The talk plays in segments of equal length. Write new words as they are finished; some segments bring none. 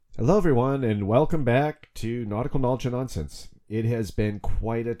Hello, everyone, and welcome back to Nautical Knowledge and Nonsense. It has been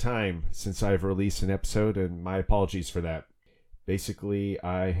quite a time since I've released an episode, and my apologies for that. Basically,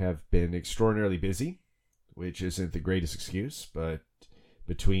 I have been extraordinarily busy, which isn't the greatest excuse, but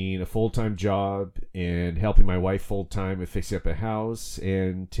between a full-time job and helping my wife full-time with fixing up a house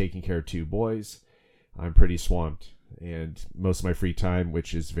and taking care of two boys, I'm pretty swamped. And most of my free time,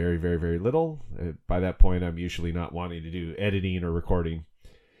 which is very, very, very little, by that point, I'm usually not wanting to do editing or recording.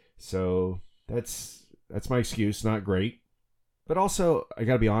 So that's my excuse. Not great, but also I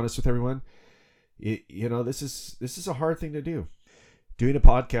got to be honest with everyone. This is a hard thing to do. Doing a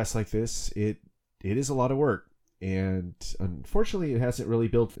podcast like this, it is a lot of work, and unfortunately, it hasn't really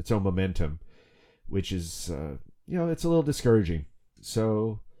built its own momentum, which is it's a little discouraging.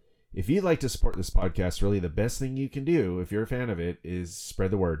 So if you'd like to support this podcast, really the best thing you can do if you're a fan of it is spread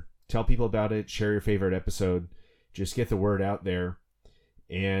the word. Tell people about it. Share your favorite episode. Just get the word out there.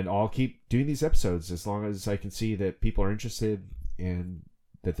 And I'll keep doing these episodes as long as I can see that people are interested and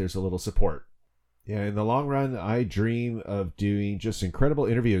that there's a little support. Yeah, in the long run, I dream of doing just incredible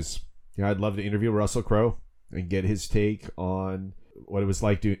interviews. I'd love to interview Russell Crowe and get his take on what it was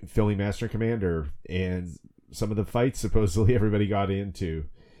like filming Master and Commander and some of the fights supposedly everybody got into.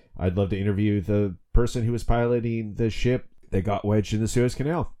 I'd love to interview the person who was piloting the ship that got wedged in the Suez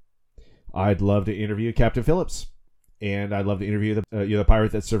Canal. I'd love to interview Captain Phillips. And I'd love to interview the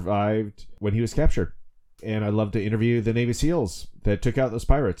pirate that survived when he was captured. And I'd love to interview the Navy SEALs that took out those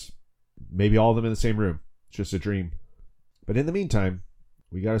pirates. Maybe all of them in the same room. It's just a dream. But in the meantime,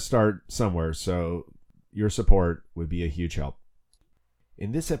 we got to start somewhere. So your support would be a huge help.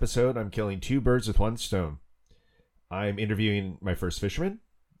 In this episode, I'm killing two birds with one stone. I'm interviewing my first fisherman.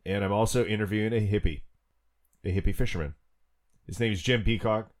 And I'm also interviewing a hippie fisherman. His name is Jim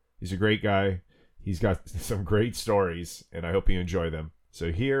Peacock. He's a great guy. He's got some great stories, and I hope you enjoy them.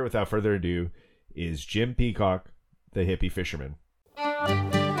 So here, without further ado, is Jim Peacock, the hippie fisherman.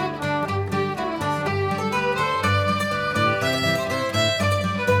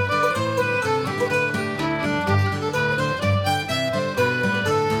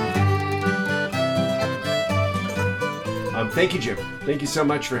 Thank you, Jim. Thank you so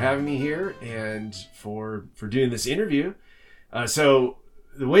much for having me here and for doing this interview. So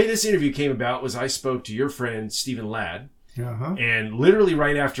the way this interview came about was I spoke to your friend, Stephen Ladd. Uh-huh. And literally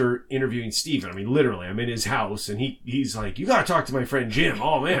right after interviewing Stephen, I'm in his house, and he's like, "You got to talk to my friend Jim.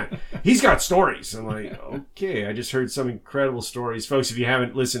 Oh, man, he's got stories." I'm like, okay, I just heard some incredible stories. Folks, if you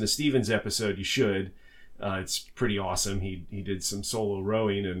haven't listened to Stephen's episode, you should. It's pretty awesome. He did some solo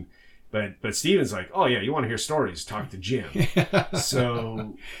rowing, but Stephen's like, "Oh, yeah, you want to hear stories? Talk to Jim."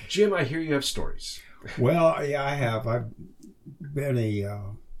 So, Jim, I hear you have stories. Well, yeah, I have. I've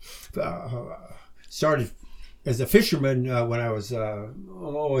been started as a fisherman when I was a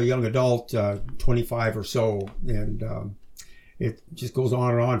young adult, 25 or so, and it just goes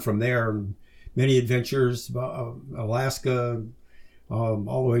on and on from there. Many adventures, Alaska,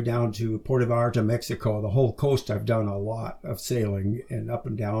 all the way down to Puerto Vallarta, Mexico. The whole coast I've done a lot of sailing and up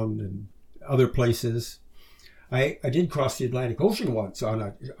and down and other places. I did cross the Atlantic Ocean once.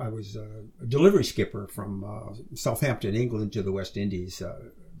 I was a delivery skipper from Southampton, England, to the West Indies,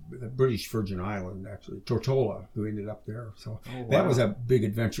 the British Virgin Island, actually, Tortola, who ended up there. So That was a big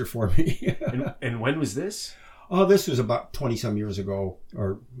adventure for me. and when was this? Oh, this was about 20-some years ago,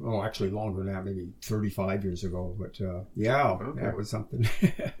 or actually longer than that, maybe 35 years ago. But That was something.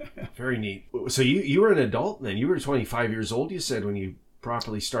 Very neat. So you were an adult then? You were 25 years old, you said, when you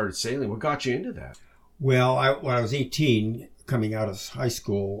properly started sailing. What got you into that? Well, when I was 18, coming out of high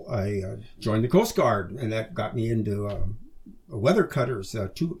school, I joined the Coast Guard, and that got me into weather cutters,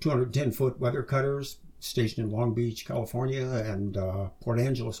 210-foot weather cutters stationed in Long Beach, California, and Port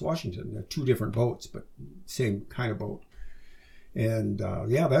Angeles, Washington. They're two different boats, but same kind of boat. And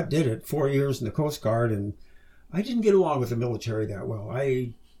that did it. 4 years in the Coast Guard, and I didn't get along with the military that well.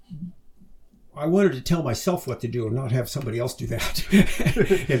 I wanted to tell myself what to do and not have somebody else do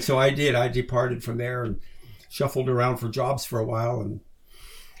that. And so I did. I departed from there and shuffled around for jobs for a while. And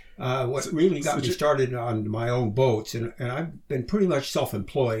what really got me started on my own boats, and I've been pretty much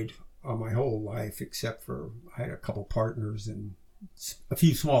self-employed my whole life, except for I had a couple partners and a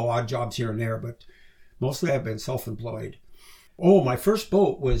few small odd jobs here and there, but mostly I've been self-employed. My first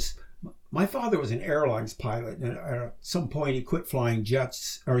boat was... My father was an airlines pilot, and at some point he quit flying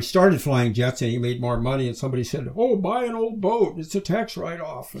jets, or he started flying jets, and he made more money, and somebody said, buy an old boat, it's a tax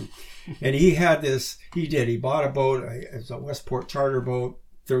write-off. And he had this, he bought a boat, it was a Westport charter boat,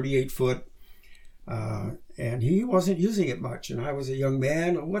 38-foot, and he wasn't using it much, and I was a young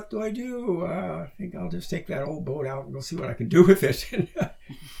man. What do? I think I'll just take that old boat out and go see what I can do with it.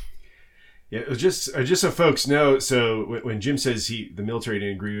 Yeah, it was just so folks know. So when Jim says the military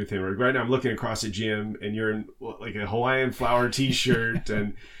didn't agree with him, right now I'm looking across at Jim, and you're in like a Hawaiian flower T-shirt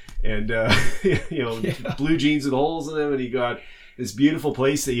and blue jeans with holes in them, and you got this beautiful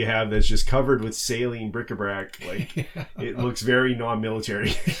place that you have that's just covered with saline bric-a-brac. Like it looks very non-military,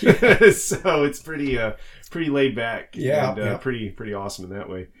 so it's pretty laid back. And pretty awesome in that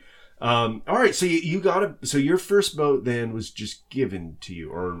way. All right, so so your first boat then was just given to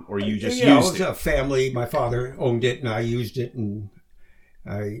you, or you just used it? It was a family. My father owned it, and I used it, and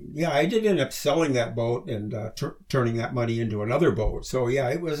I did end up selling that boat and turning that money into another boat. So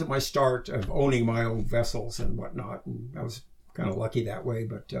it was my start of owning my own vessels and whatnot, and I was kind of lucky that way,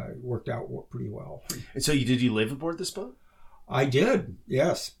 but it worked out pretty well. And so did you live aboard this boat? I did,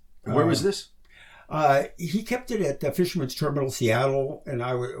 yes. Where was this? He kept it at the Fisherman's Terminal, Seattle, and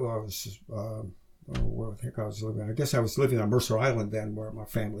I was, where the heck I was living. I guess I was living on Mercer Island then, where my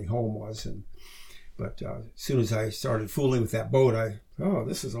family home was. But as soon as I started fooling with that boat,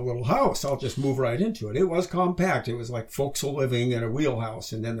 this is a little house. I'll just move right into it. It was compact. It was like forecastle living in a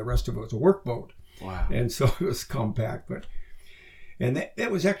wheelhouse, and then the rest of it was a workboat. Wow. And so it was compact, and that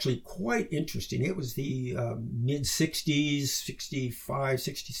was actually quite interesting. It was the mid-60s, 65,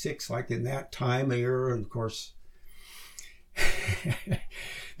 66, like in that time of year. And of course,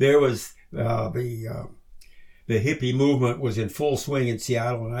 there was the hippie movement was in full swing in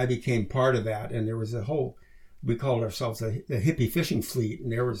Seattle, and I became part of that. And there was we called ourselves the hippie fishing fleet.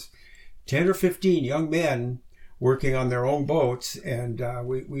 And there was 10 or 15 young men working on their own boats, and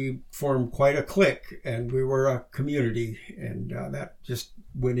we formed quite a clique, and we were a community, and that just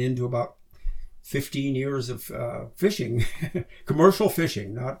went into about 15 years of fishing, commercial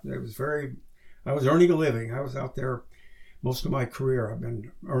fishing. I was earning a living. I was out there most of my career. I've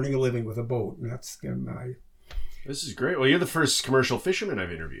been earning a living with a boat, and that's This is great. Well, you're the first commercial fisherman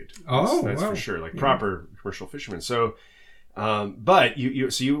I've interviewed. That's for sure, proper commercial fisherman. So, but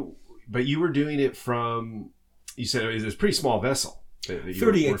you were doing it from. You said it was a pretty small vessel.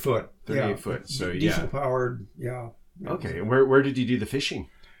 38 foot. 38 foot. So diesel powered. Yeah. Okay. And where did you do the fishing?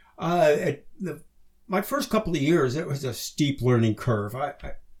 My first couple of years, it was a steep learning curve.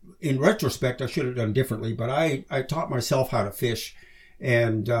 In retrospect, I should have done differently, but I taught myself how to fish,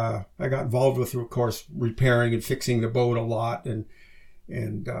 and I got involved with, of course, repairing and fixing the boat a lot, and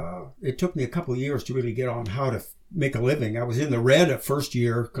it took me a couple of years to really get on how to make a living. I was in the red at first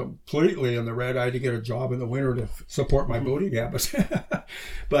year, completely in the red. I had to get a job in the winter to support my boating habits.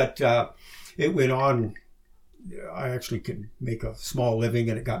 But it went on. I actually could make a small living,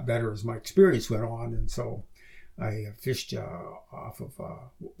 and it got better as my experience went on. And so I fished off of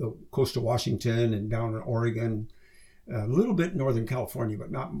the coast of Washington and down in Oregon, a little bit in Northern California,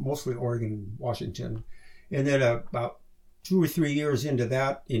 but not mostly Oregon and Washington. And then about 2 or 3 years into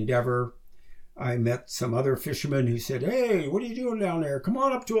that endeavor, I met some other fishermen who said, "Hey, what are you doing down there? Come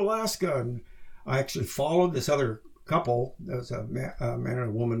on up to Alaska." And I actually followed this other couple. There was a man and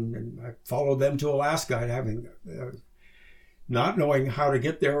a woman, and I followed them to Alaska, having not knowing how to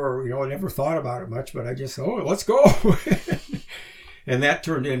get there, or I never thought about it much, but I just, let's go. And that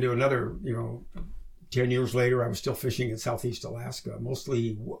turned into another, 10 years later, I was still fishing in Southeast Alaska,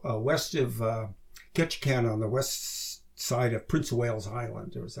 mostly west of Ketchikan on the west side of Prince of Wales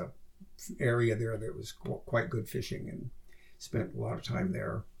Island. There was a area there that was quite good fishing, and spent a lot of time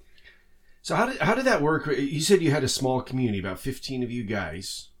there. So how did that work? You said you had a small community, about 15 of you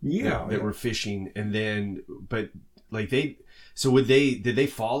guys that were fishing, and then, but like did they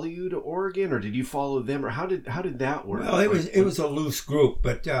follow you to Oregon, or did you follow them, or how did that work? Well, it was a loose group,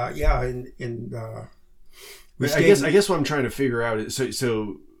 but I guess what I'm trying to figure out is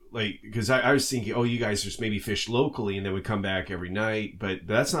so like, because I was thinking, you guys just maybe fish locally and then would come back every night, but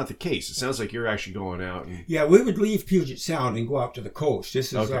that's not the case. It sounds like you're actually going out. Yeah, we would leave Puget Sound and go out to the coast.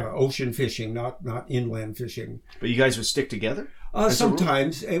 This is ocean fishing, not inland fishing. But you guys would stick together?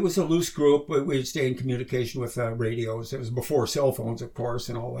 Sometimes. It was a loose group. We'd stay in communication with radios. It was before cell phones, of course,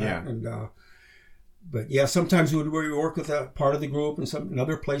 and all that. Yeah. And but yeah, sometimes we would work with a part of the group, and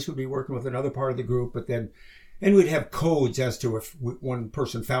another place would be working with another part of the group, but then. And we'd have codes as to if one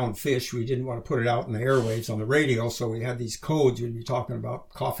person found fish, we didn't want to put it out in the airwaves on the radio, so we had these codes. We'd be talking about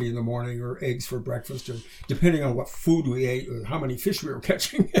coffee in the morning or eggs for breakfast, or depending on what food we ate or how many fish we were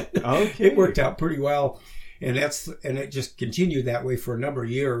catching. Okay. It worked out pretty well, and it just continued that way for a number of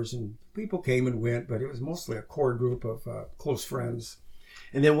years. And people came and went, but it was mostly a core group of close friends.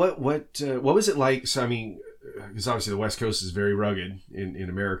 And then what was it like? So I mean, because obviously the West Coast is very rugged in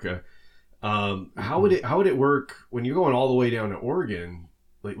America. How would it work when you're going all the way down to Oregon?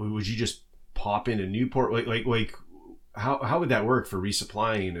 Like, would you just pop into Newport? Like, how would that work for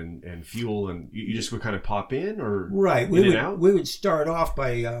resupplying and fuel? And you just would kind of pop in, or right? We would start off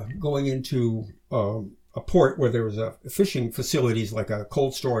by going into a port where there was a fishing facilities, like a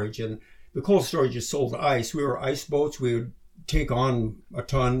cold storage, and the cold storage is sold ice. We were ice boats. We would take on a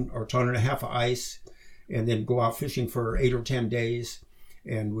ton or ton and a half of ice, and then go out fishing for 8 or 10 days.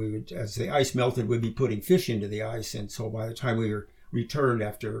 And we would, as the ice melted, we'd be putting fish into the ice. And so by the time we were returned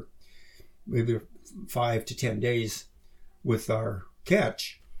after maybe 5 to 10 days with our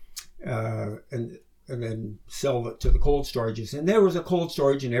catch, and then sell it to the cold storages. And there was a cold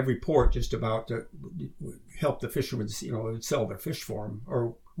storage in every port just about to help the fishermen, would sell their fish for them.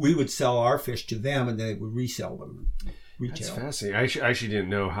 Or we would sell our fish to them, and they would resell them retail. That's fascinating. I actually didn't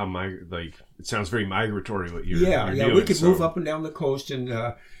know how it sounds very migratory what you're doing. We could move up and down the coast, and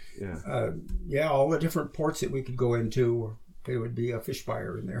all the different ports that we could go into, there would be a fish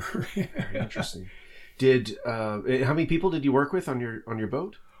buyer in there. Very interesting. How many people did you work with on your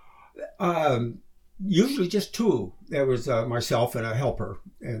boat? Usually just 2. There was myself and a helper,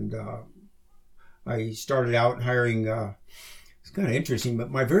 and I started out hiring. It's kind of interesting, but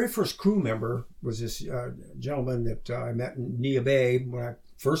my very first crew member was this gentleman that I met in Nia Bay when I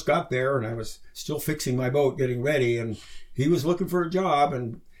first got there, and I was still fixing my boat, getting ready, and he was looking for a job,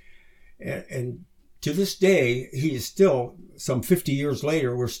 and to this day, he is still, some 50 years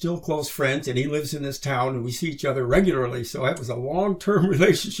later, we're still close friends, and he lives in this town, and we see each other regularly. So it was a long-term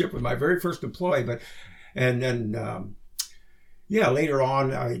relationship with my very first employee. Later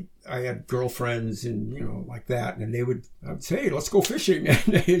on, I had girlfriends and, like that, and I would say, hey, let's go fishing, and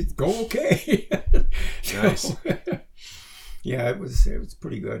they'd go, okay. Nice. Yeah, it was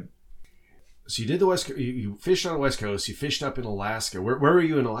pretty good. So you did the West Coast, you fished on the West Coast, you fished up in Alaska. Where were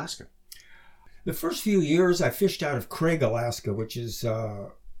you in Alaska? The first few years I fished out of Craig, Alaska, which is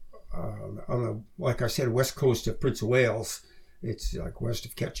like I said, west coast of Prince of Wales. It's like west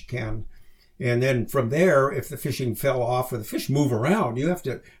of Ketchikan. And then from there, if the fishing fell off or the fish move around,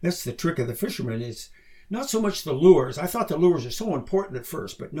 that's the trick of the fisherman. It's not so much the lures. I thought the lures are so important at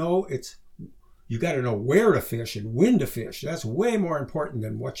first, but no, you got to know where to fish and when to fish. That's way more important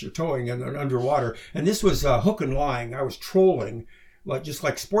than what you're towing in underwater. And this was hook and line. I was trolling, just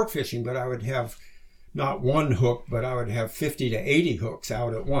like sport fishing, but I would have not one hook, but I would have 50 to 80 hooks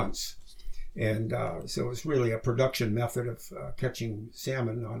out at once. And so it was really a production method of catching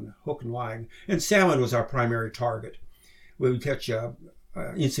salmon on hook and line. And salmon was our primary target. We would catch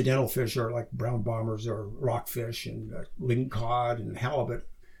incidental fish, or like brown bombers or rockfish and lingcod and halibut,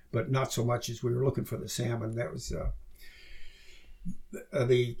 but not so much as we were looking for the salmon. That was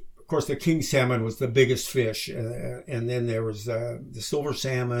of course, the king salmon was the biggest fish, and then there was the silver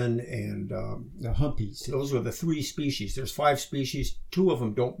salmon and the humpies. Those were the 3 species. There's 5 species. 2 of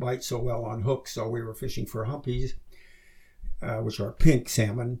them don't bite so well on hooks, so we were fishing for humpies, which are pink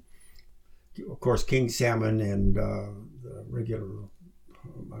salmon. Of course, king salmon and the regular.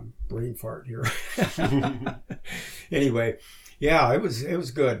 My brain fart here. Anyway, yeah, it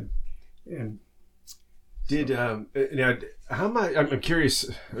was good. And how much? I'm curious.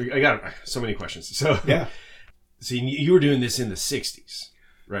 I got so many questions. So yeah. So you were doing this in the 60s,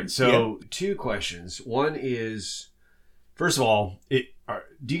 right? So yeah. 2 questions. One is, first of all,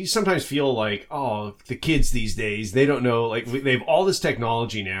 do you sometimes feel like, oh, the kids these days, they don't know, like they have all this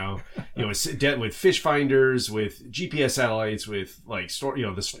technology now, with fish finders, with GPS satellites, with like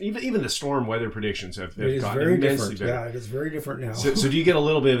even the storm weather predictions have gotten immensely better. Yeah, it is very different now. So do you get a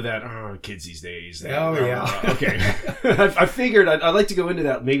little bit of that? Kids these days. Yeah. Okay. I figured I'd like to go into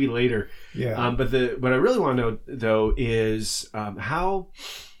that maybe later. Yeah. But what I really want to know though is how,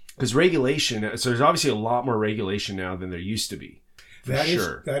 because regulation. So there's obviously a lot more regulation now than there used to be. That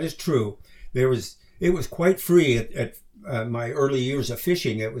is true. It was quite free at my early years of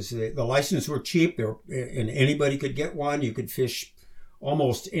fishing. It was the licenses were cheap, and anybody could get one. You could fish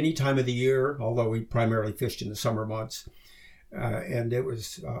almost any time of the year, although we primarily fished in the summer months. And it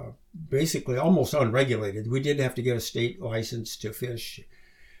was basically almost unregulated. We did have to get a state license to fish,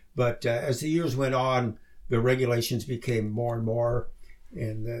 but as the years went on, the regulations became more and more,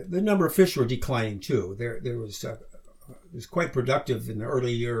 and the number of fish were declining too. There was. It was quite productive in the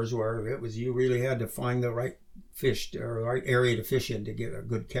early years, where you really had to find the right fish or the right area to fish in to get a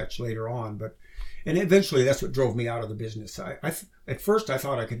good catch later on. And eventually that's what drove me out of the business. At first I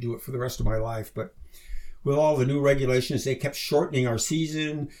thought I could do it for the rest of my life, but with all the new regulations, they kept shortening our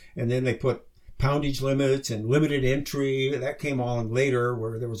season, and then they put poundage limits and limited entry. That came on later,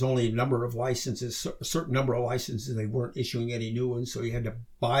 where there was only a number of licenses, a certain number of licenses. They weren't issuing any new ones, so you had to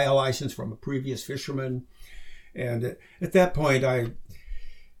buy a license from a previous fisherman. And at that point,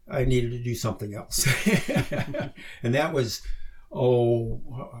 I needed to do something else. And that was,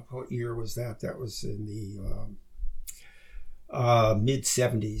 what year was that? That was in the mid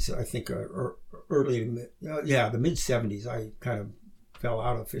 70s, I think, or early to mid, the mid 70s. I kind of fell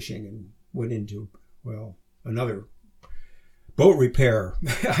out of fishing and went into, another boat repair.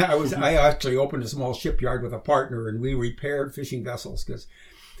 I actually opened a small shipyard with a partner, and we repaired fishing vessels, because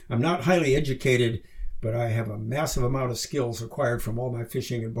I'm not highly educated, but I have a massive amount of skills acquired from all my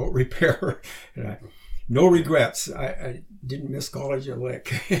fishing and boat repair. And no regrets. I didn't miss college a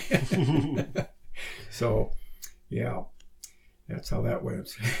lick. So, yeah, that's how that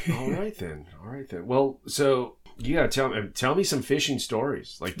went. All right then. Well, so you got to tell me some fishing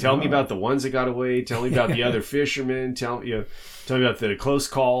stories. Like, tell me about the ones that got away. Tell me about the other fishermen. Tell me about the close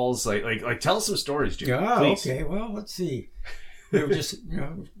calls. Like tell us some stories, Jim. Please. Okay. Well, let's see. We were just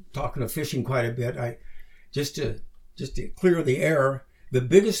talking of fishing quite a bit. Just to clear the air, the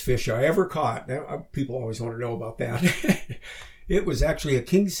biggest fish I ever caught. People always want to know about that. It was actually a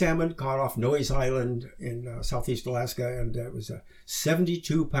king salmon caught off Noyes Island in southeast Alaska, and it was a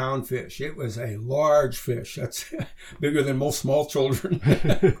 72-pound fish. It was a large fish. That's bigger than most small children,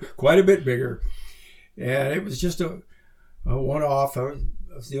 quite a bit bigger. And it was just a one-off. I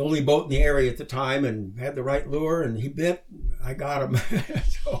was the only boat in the area at the time and had the right lure, and he bit. I got him.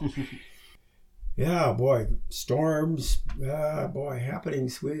 So, yeah, boy, storms,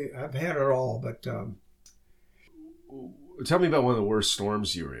 happenings. I've had it all, but... Tell me about one of the worst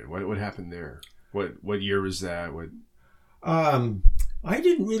storms you were in. What happened there? What year was that? I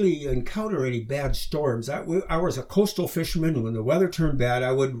didn't really encounter any bad storms. I was a coastal fisherman. When the weather turned bad,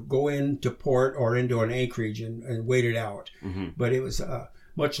 I would go into port or into an anchorage and wait it out. Mm-hmm. But it was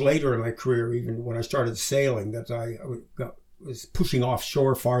much later in my career, even when I started sailing, that I was pushing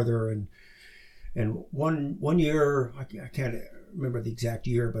offshore farther. And one year, I can't remember the exact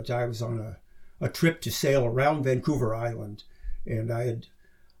year, but I was on a trip to sail around Vancouver Island, and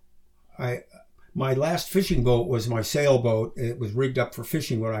my last fishing boat was my sailboat. It was rigged up for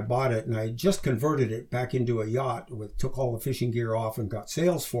fishing when I bought it, and I just converted it back into a yacht. Took all the fishing gear off and got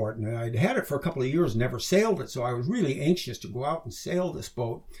sails for it, and I'd had it for a couple of years, never sailed it, so I was really anxious to go out and sail this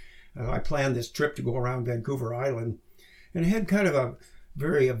boat. I planned this trip to go around Vancouver Island, and it had kind of a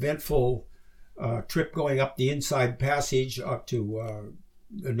very eventful trip going up the Inside Passage up to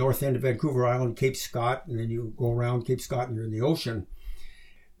the north end of Vancouver Island, Cape Scott, and then you go around Cape Scott and you're in the ocean.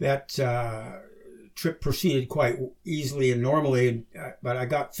 That trip proceeded quite easily and normally, but I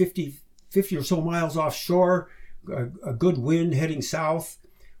got 50 or so miles offshore, a good wind heading south,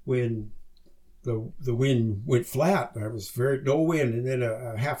 when the wind went flat. There was no wind, and then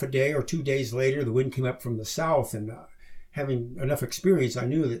a half a day or 2 days later, the wind came up from the south, and having enough experience, I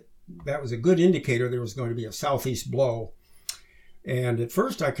knew that was a good indicator there was going to be a southeast blow. And at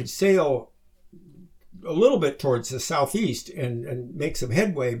first I could sail a little bit towards the southeast and make some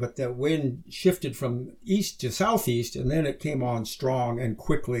headway, but the wind shifted from east to southeast, and then it came on strong and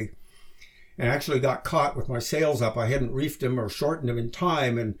quickly, and I actually got caught with my sails up. I hadn't reefed them or shortened them in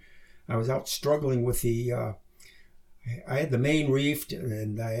time, and I was out struggling with I had the main reefed,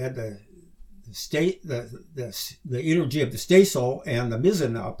 and I had the inner jib, the staysail, and the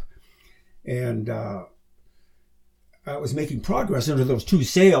mizzen up, and I was making progress under those two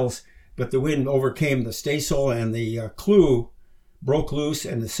sails, but the wind overcame the staysail, and the clew broke loose,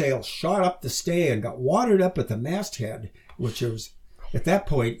 and the sail shot up the stay and got watered up at the masthead, which was, at that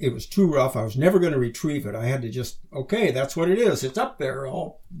point, it was too rough. I was never going to retrieve it. I had to just, okay, that's what it is. It's up there,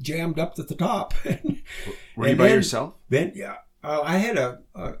 all jammed up at the top. Were you by yourself? Then, yeah, I had a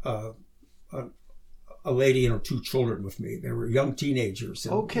lady and her two children with me. They were young teenagers.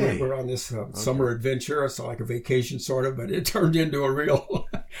 And okay. We were on this summer adventure. It's like a vacation sort of, but it turned into a real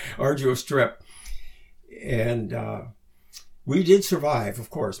arduous trip. And we did survive, of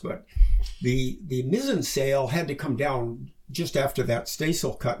course, but the mizzen sail had to come down just after that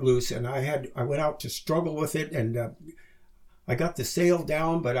staysail cut loose, and I went out to struggle with it, and I got the sail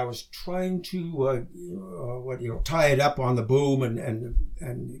down, but I was trying to tie it up on the boom and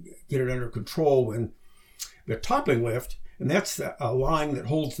get it under control when the topping lift, and that's a line that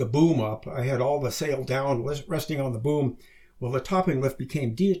holds the boom up. I had all the sail down, resting on the boom. Well, the topping lift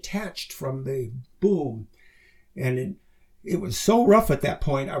became detached from the boom, and it was so rough at that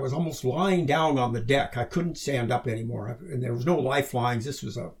point, I was almost lying down on the deck. I couldn't stand up anymore, and there was no lifelines. This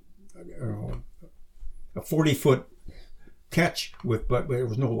was a 40-foot catch, but there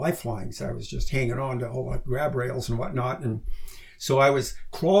was no lifelines. I was just hanging on to all the grab rails and whatnot, and so I was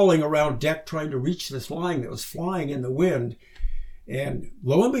crawling around deck trying to reach this line that was flying in the wind, And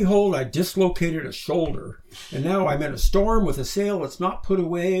lo and behold, I dislocated a shoulder. And now I'm in a storm with a sail that's not put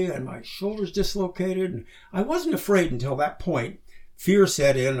away, and my shoulder's dislocated. And I wasn't afraid until that point. Fear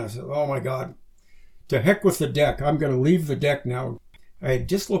set in. I said, oh my God, to heck with the deck. I'm going to leave the deck now. I had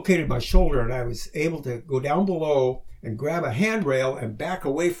dislocated my shoulder, and I was able to go down below and grab a handrail and back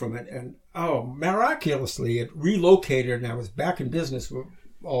away from it. And miraculously, it relocated, and I was back in business.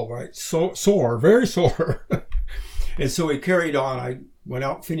 All right, so sore, very sore. And so we carried on. I went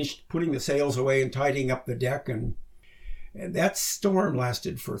out, finished putting the sails away and tidying up the deck. And that storm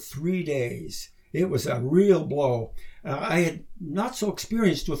lasted for 3 days. It was a real blow. I had not so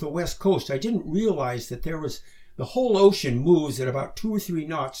experienced with the West Coast. I didn't realize that the whole ocean moves at about 2 or 3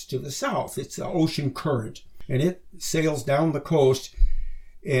 knots to the south. It's the ocean current. And it sails down the coast.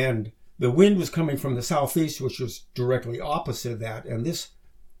 And the wind was coming from the southeast, which was directly opposite of that. And this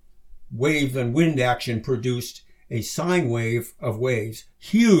wave and wind action produced a sine wave of waves,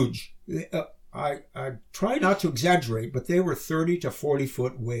 huge. I try not to exaggerate, but they were 30 to 40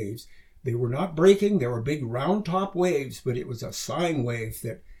 foot waves. They were not breaking. They were big round top waves, but it was a sine wave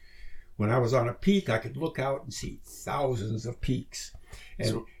that when I was on a peak, I could look out and see thousands of peaks.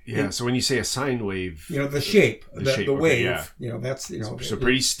 And, so when you say a sine wave, the shape, the wave, yeah. That's, so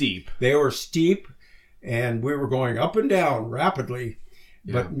pretty steep. They were steep, and we were going up and down rapidly.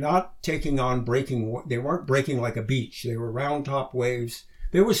 Yeah. But not taking on breaking. They weren't breaking like a beach. They were round top waves.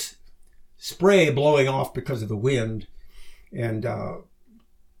 There was spray blowing off because of the wind, and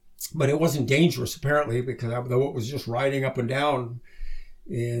but it wasn't dangerous apparently because the boat was just riding up and down.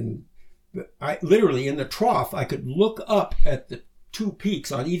 And I literally in the trough, I could look up at the 2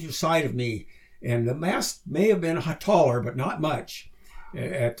 peaks on either side of me, and the mast may have been taller, but not much.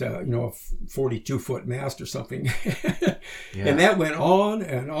 At a 42-foot mast or something. Yeah. And that went on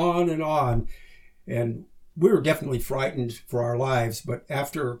and on and on. And we were definitely frightened for our lives. But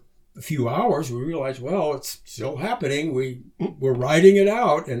after a few hours, we realized, well, it's still happening. We're riding it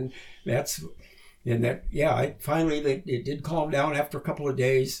out. And finally it did calm down after a couple of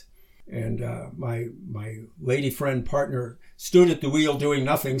days. And my lady friend partner stood at the wheel doing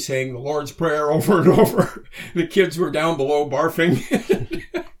nothing, saying the Lord's Prayer over and over. The kids were down below barfing,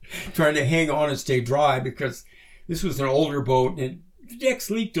 trying to hang on and stay dry because this was an older boat and the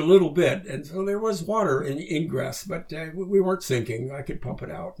decks leaked a little bit. And so there was water in ingress, but we weren't sinking. I could pump it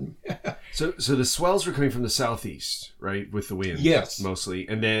out. So the swells were coming from the southeast, right, with the wind? Yes. Mostly.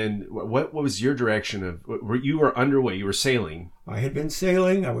 And then what was your direction of, you were underway, you were sailing. I had been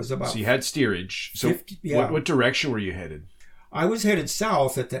sailing. I was about... So you had steerage. So 50, yeah. What direction were you headed? I was headed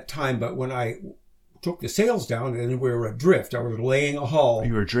south at that time, but when I took the sails down and we were adrift, I was laying a hull.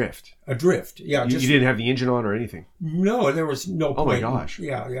 You were adrift? Adrift, yeah. You didn't have the engine on or anything? No, there was no point. Oh my gosh.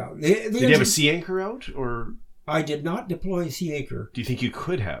 Yeah. Did you have a sea anchor out? Or I did not deploy a sea anchor. Do you think you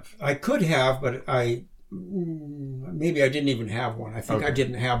could have? I could have, but maybe I didn't even have one. I think I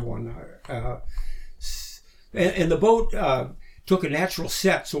didn't have one. And the boat took a natural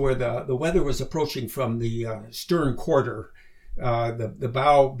set, so where the weather was approaching from the stern quarter, the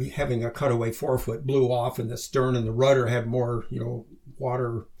bow having a cutaway forefoot blew off, and the stern and the rudder had more,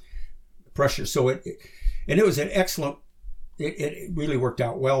 water pressure. So it was an excellent. It really worked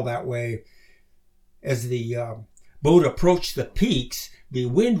out well that way. As the boat approached the peaks, the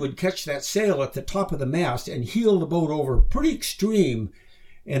wind would catch that sail at the top of the mast and heel the boat over pretty extreme.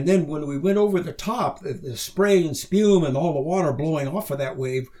 And then when we went over the top, the spray and spume and all the water blowing off of that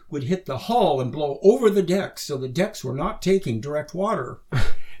wave would hit the hull and blow over the decks. So the decks were not taking direct water.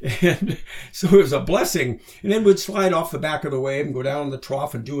 And so it was a blessing. And then we'd slide off the back of the wave and go down the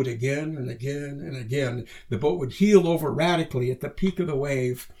trough and do it again and again and again. The boat would heel over radically at the peak of the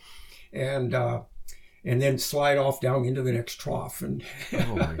wave and then slide off down into the next trough. And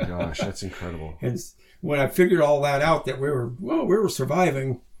oh my gosh, that's incredible. And when I figured all that out, that we were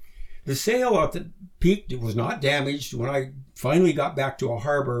surviving, the sail at the peak was not damaged. When I finally got back to a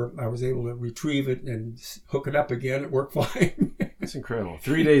harbor, I was able to retrieve it and hook it up again. It worked fine. That's incredible.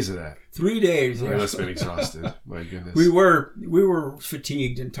 3 days of that. 3 days. You must have been exhausted. My goodness. We were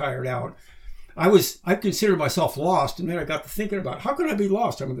fatigued and tired out. I considered myself lost, and then I got to thinking about how could I be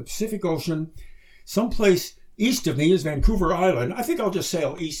lost? I'm in the Pacific Ocean, someplace. East of me is Vancouver Island. I think I'll just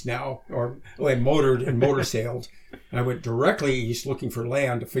sail east now. I motored and motor sailed. I went directly east looking for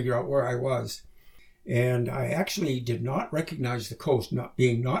land to figure out where I was. And I actually did not recognize the coast,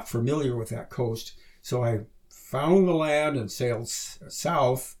 not familiar with that coast. So I found the land and sailed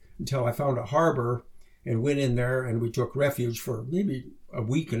south until I found a harbor and went in there, and we took refuge for maybe a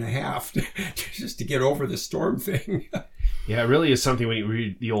week and a half just to get over the storm thing. Yeah, it really is something when you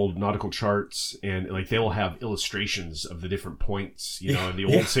read the old nautical charts, and like they will have illustrations of the different points. And the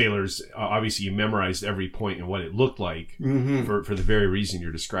old sailors, obviously, you memorized every point and what it looked like for the very reason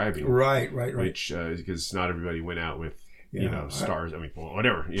you're describing. Right. Which because not everybody went out with stars.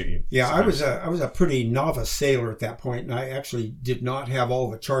 Whatever. I was a pretty novice sailor at that point, and I actually did not have all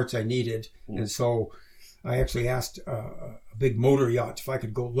the charts I needed, and so I actually asked a big motor yacht if I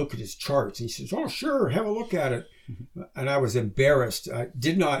could go look at his charts. He says, "Oh, sure, have a look at it." And I was embarrassed. I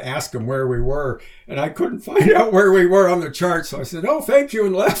did not ask him where we were, and I couldn't find out where we were on the chart. So I said, "Oh, thank you,"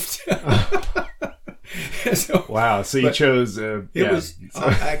 and left. Wow. So you chose... It was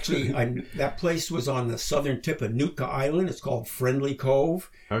actually... that place was on the southern tip of Nootka Island. It's called Friendly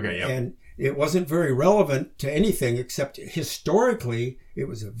Cove. Okay, yeah. And it wasn't very relevant to anything except historically, it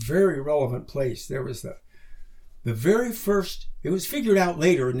was a very relevant place. There was the very first... It was figured out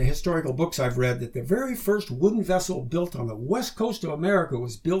later in the historical books I've read that the very first wooden vessel built on the west coast of America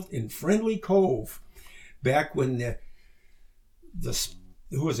was built in Friendly Cove back when the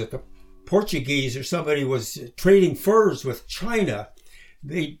Portuguese or somebody was trading furs with China.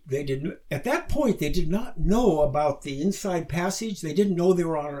 They didn't, at that point, they did not know about the inside passage. They didn't know they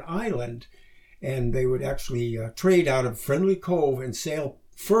were on an island, and they would actually trade out of Friendly Cove and sail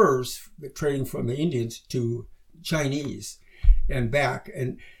furs, trading from the Indians to Chinese and back.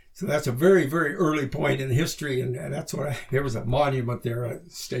 And so that's a very, very early point in history. And that's what there was a monument there. I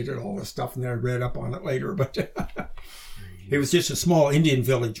stated all this stuff, and then I read up on it later. But it was just a small Indian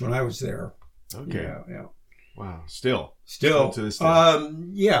village when I was there. Okay. Yeah. Wow. Still to this day.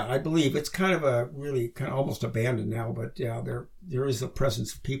 I believe it's kind of almost abandoned now. But yeah, there is a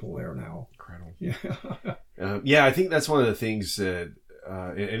presence of people there now. Incredible. Yeah. I think that's one of the things that.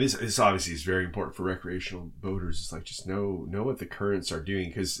 And this obviously is very important for recreational boaters. It's like just know what the currents are doing,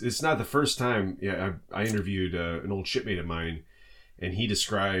 because it's not the first time. I interviewed an old shipmate of mine, and he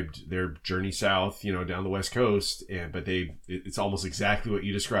described their journey south, down the west coast, but it's almost exactly what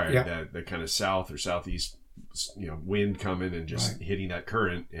you described. Yeah. That kind of south or southeast, wind coming and just hitting that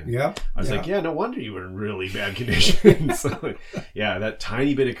current. And I was like, no wonder you were in really bad conditions. So, that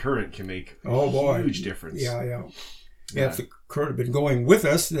tiny bit of current can make a huge difference. Yeah, if the current had been going with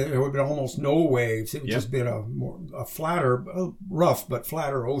us, there would have been almost no waves. It would just been a flatter, rough but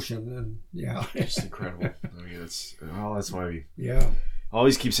flatter ocean, and just incredible. That's why we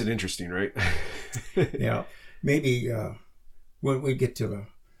always keeps it interesting, right? Maybe when we get to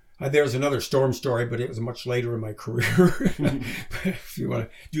there's another storm story, but it was much later in my career. If you want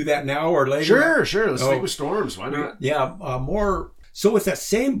to do that now or later, sure. Let's stick with storms. Why not? More. So with that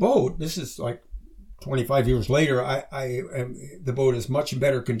same boat, this is like 25 years later, the boat is much in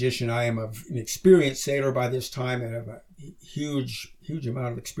better condition. I am an experienced sailor by this time and have a huge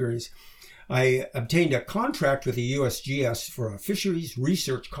amount of experience. I obtained a contract with the USGS for a fisheries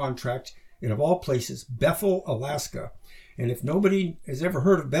research contract in, of all places, Bethel, Alaska. And if nobody has ever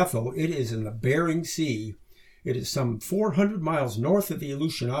heard of Bethel, it is in the Bering Sea. It is some 400 miles north of the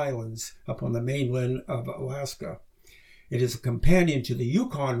Aleutian Islands up on the mainland of Alaska. It is a companion to the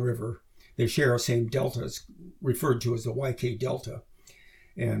Yukon River. They share the same delta. It's referred to as the YK Delta.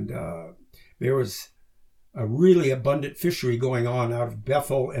 And there was a really abundant fishery going on out of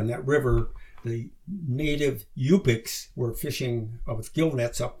Bethel and that river. The native Yupiks were fishing with gill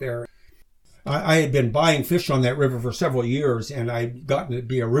nets up there. I had been buying fish on that river for several years, and I'd gotten to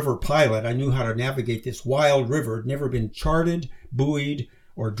be a river pilot. I knew how to navigate this wild river. It had never been charted, buoyed,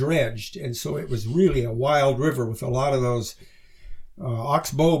 or dredged. And so it was really a wild river with a lot of those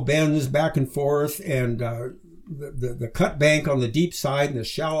oxbow bends back and forth, and the cut bank on the deep side and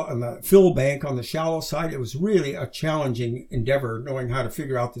the fill bank on the shallow side. It was really a challenging endeavor knowing how to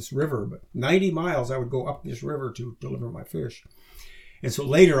figure out this river. But 90 miles I would go up this river to deliver my fish. And so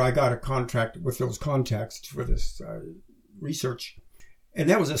later I got a contract with those contacts for this research. And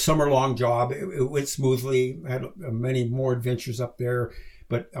that was a summer-long job. It went smoothly. I had many more adventures up there.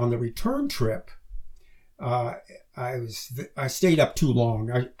 But on the return trip, I stayed up too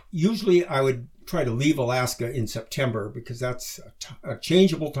long. Usually I would try to leave Alaska in September because that's a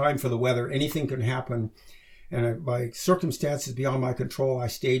changeable time for the weather. Anything can happen. And by circumstances beyond my control, I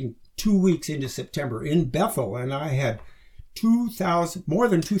stayed 2 weeks into September in Bethel, and I had more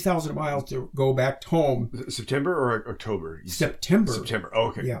than 2,000 miles to go back home. September or October? September. Oh,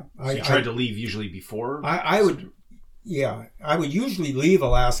 okay. Yeah. So you tried to leave usually before? I would usually leave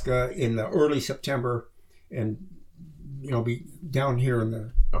Alaska in the early September and be down here in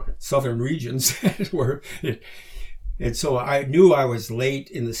the southern regions and so I knew I was late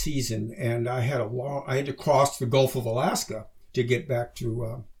in the season, and I had to cross the Gulf of Alaska to get back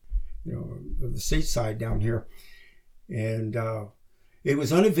to the stateside down here. And it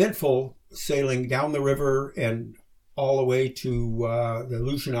was uneventful sailing down the river and all the way to the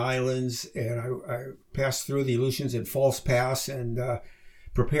Aleutian Islands. And I passed through the Aleutians in False Pass and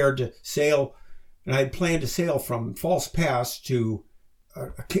prepared to sail. And I had planned to sail from False Pass to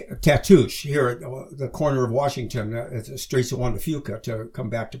Tatoosh here at the corner of Washington, at the Straits of Juan de Fuca, to come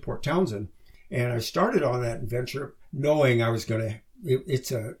back to Port Townsend. And I started on that adventure knowing I was going to,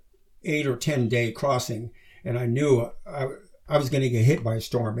 it's a 8 or 10 day crossing. And I knew I was going to get hit by a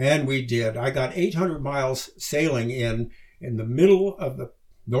storm. And we did. I got 800 miles sailing in the middle of the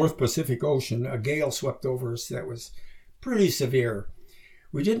North Pacific Ocean. A gale swept over us that was pretty severe.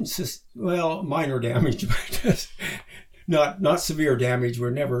 We didn't, minor damage, but not severe damage. We're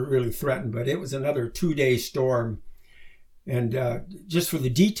never really threatened, but it was another 2-day storm. And just for the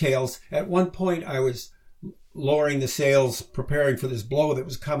details, at one point I was lowering the sails, preparing for this blow that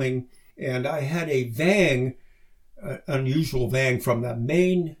was coming, and I had a vang, unusual vang, from the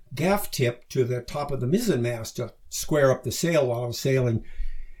main gaff tip to the top of the mizzenmast to square up the sail while I was sailing.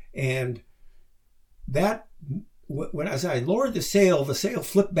 And that, as I lowered the sail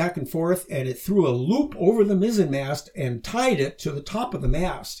flipped back and forth, and it threw a loop over the mizzenmast and tied it to the top of the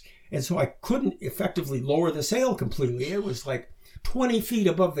mast. And so I couldn't effectively lower the sail completely. It was like 20 feet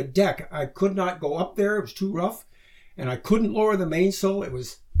above the deck. I could not go up there. It was too rough. And I couldn't lower the mainsail. It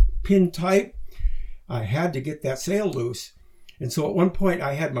was pinned tight. I had to get that sail loose. And so at one point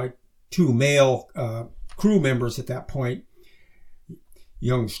I had my 2 male crew members at that point,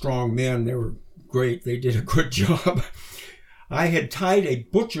 young, strong men. They were great. They did a good job. I had tied a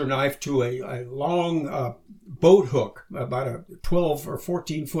butcher knife to a long boat hook, about a 12 or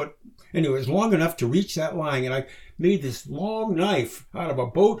 14 foot. Anyway, it was long enough to reach that line. And I made this long knife out of a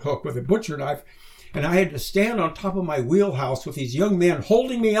boat hook with a butcher knife. And I had to stand on top of my wheelhouse with these young men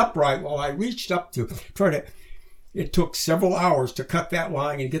holding me upright while I reached up to try to. It took several hours to cut that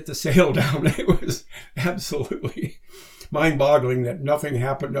line and get the sail down. It was absolutely mind-boggling that nothing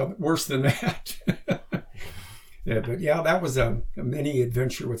happened worse than that. Yeah, but yeah, that was a mini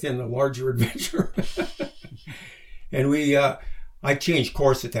adventure within the larger adventure. And I changed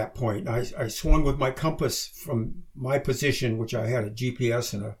course at that point. I swung with my compass from my position, which I had a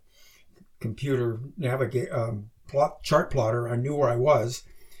GPS and a computer chart plotter. I knew where I was.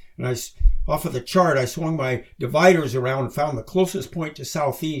 And off of the chart, I swung my dividers around and found the closest point to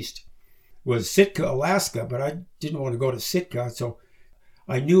southeast was Sitka, Alaska, but I didn't want to go to Sitka. So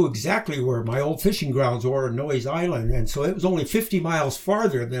I knew exactly where my old fishing grounds were in Noyes Island. And so it was only 50 miles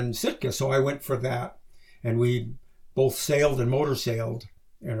farther than Sitka. So I went for that. And we both sailed and motor sailed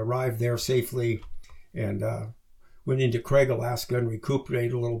and arrived there safely, and went into Craig, Alaska, and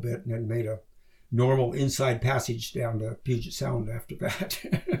recuperated a little bit, and then made a normal inside passage down to Puget Sound after that.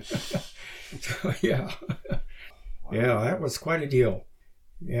 So, yeah. Yeah, that was quite a deal.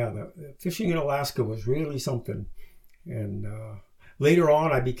 Yeah, the fishing in Alaska was really something. And later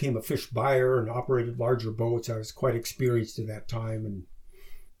on, I became a fish buyer and operated larger boats. I was quite experienced at that time. And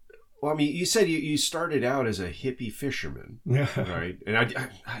well, I mean, you said you started out as a hippie fisherman, right? And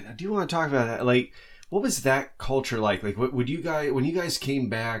I do want to talk about that. Like, what was that culture like? Like, what would you guys, when you guys came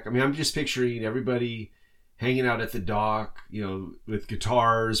back? I mean, I'm just picturing everybody hanging out at the dock, with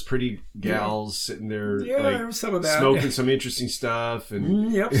guitars, pretty gals sitting there, like, some of that, smoking some interesting stuff,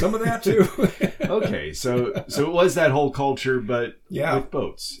 and yep, some of that too. Okay, so it was that whole culture, but with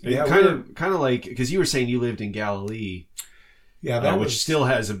boats. Yeah, kind of like, because you were saying you lived in Galilee. Yeah, which still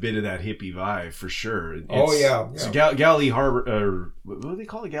has a bit of that hippie vibe for sure. Yeah. So Galilee Harbor, or what do they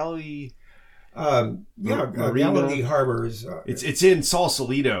call it? Galilee. Galilee Harbor is. It's in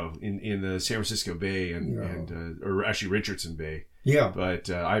Sausalito in the San Francisco Bay and or actually Richardson Bay. Yeah.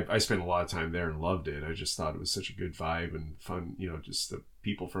 But I spent a lot of time there and loved it. I just thought it was such a good vibe and fun. Just the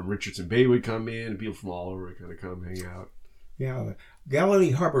people from Richardson Bay would come in, and people from all over would kind of come hang out. Yeah, the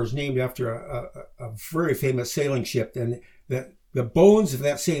Galilee Harbor is named after a very famous sailing ship, and the bones of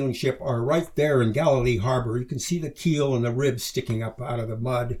that sailing ship are right there in Galilee Harbor. You can see the keel and the ribs sticking up out of the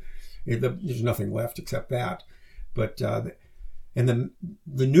mud. There's nothing left except that. But and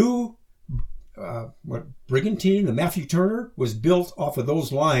the new brigantine, the Matthew Turner, was built off of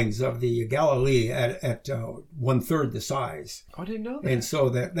those lines of the Galilee at 1/3 the size. I didn't know that. And so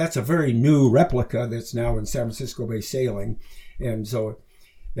that's a very new replica that's now in San Francisco Bay sailing. And so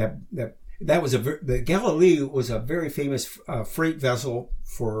that was the Galilee was a very famous freight vessel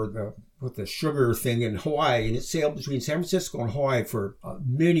for the sugar thing in Hawaii, and it sailed between San Francisco and Hawaii for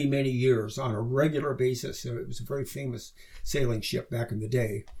many, many years on a regular basis. So it was a very famous sailing ship back in the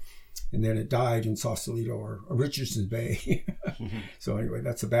day. And then it died in Sausalito or Richardson Bay. So anyway,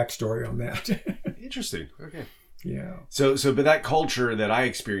 that's the backstory on that. Interesting. Okay. Yeah. So, but that culture that I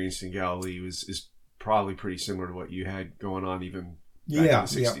experienced in Galilee is probably pretty similar to what you had going on even back in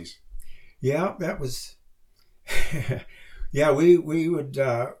the 60s. Yeah, that was... Yeah, we would,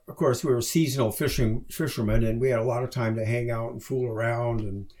 of course, we were seasonal fishermen, and we had a lot of time to hang out and fool around,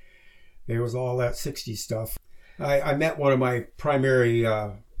 and there was all that 60s stuff. I met one of my primary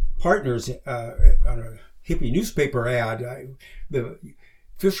partners on a hippie newspaper ad. The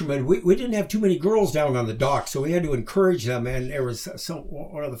fishermen, we didn't have too many girls down on the dock, so we had to encourage them, and there was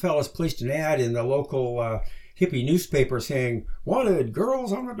one of the fellows placed an ad in the local hippie newspaper saying, "Wanted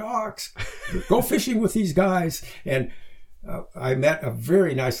girls on the docks, go fishing with these guys." And I met a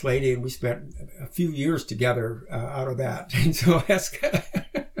very nice lady, and we spent a few years together out of that. And so that's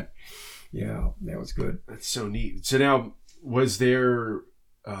yeah, that was good. That's so neat. So now, was there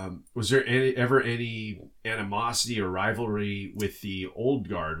ever any animosity or rivalry with the old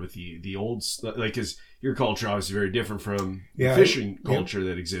guard, with the old, like, because your culture obviously very different from the fishing culture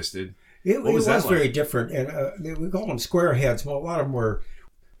that existed? It was very different, and we call them squareheads. Well, a lot of them were.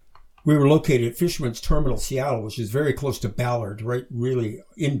 We were located at Fisherman's Terminal, Seattle, which is very close to Ballard, right? Really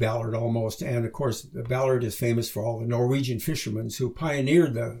in Ballard almost. And of course, Ballard is famous for all the Norwegian fishermen who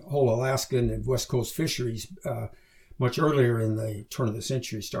pioneered the whole Alaskan and West Coast fisheries much earlier in the turn of the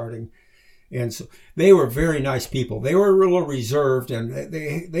century starting. And so they were very nice people. They were a little reserved, and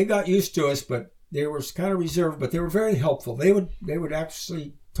they got used to us, but they were kind of reserved, but they were very helpful. They would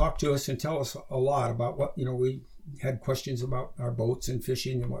actually talk to us and tell us a lot about what, we had questions about our boats and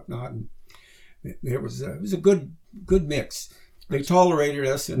fishing and whatnot, and it was a good mix. They tolerated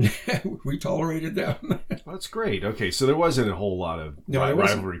us, and we tolerated them. Well, that's great. Okay, so there wasn't a whole lot of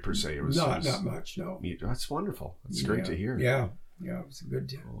rivalry per se. It was not much. No, that's wonderful. That's great to hear. Yeah, it was a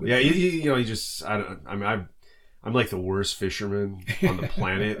good. Yeah, you just I'm like the worst fisherman on the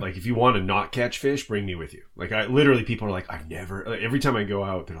planet. Like, if you want to not catch fish, bring me with you. Like, people are like, I've never. Every time I go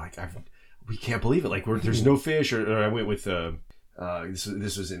out, they're like, we can't believe it. Like, there's no fish. Or I went with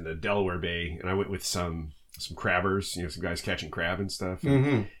this was in the Delaware Bay, and I went with some crabbers. Some guys catching crab and stuff.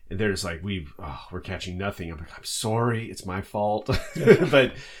 And they're just like, we're catching nothing. I'm like, I'm sorry, it's my fault.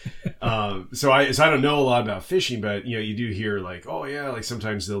 But so I don't know a lot about fishing, but you do hear like, oh yeah, like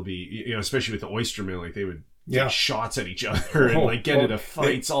sometimes they'll be, especially with the oystermen, like they would take shots at each other and like get into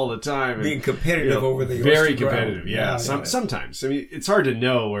fights all the time, and, being competitive over the very competitive. Yeah. Sometimes, I mean, it's hard to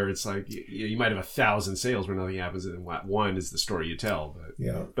know where it's like you might have 1,000 sales where nothing happens, and one is the story you tell.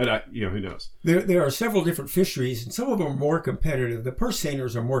 But who knows? There are several different fisheries, and some of them are more competitive. The purse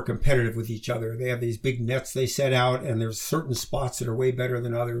seiners are more competitive with each other. They have these big nets they set out, and there's certain spots that are way better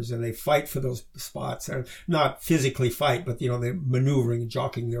than others, and they fight for those spots. Not physically fight, but they're maneuvering and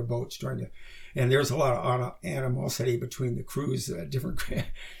jockeying their boats, trying to. And there's a lot of animosity between the crews, different.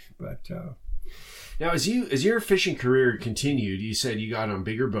 But now, as your fishing career continued, you said you got on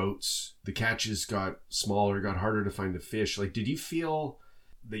bigger boats. The catches got smaller, got harder to find the fish. Like, did you feel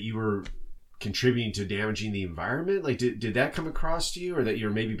that you were contributing to damaging the environment? Like, did that come across to you, or that you're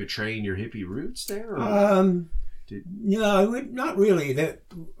maybe betraying your hippie roots there? No, not really.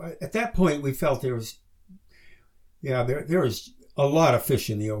 At that point, we felt there was a lot of fish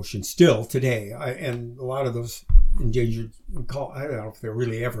in the ocean still today, and a lot of those endangered. I don't know if they're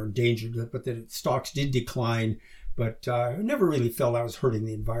really ever endangered, but the stocks did decline. But I never really felt I was hurting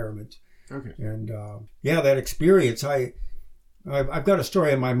the environment. Okay. And that experience, I've got a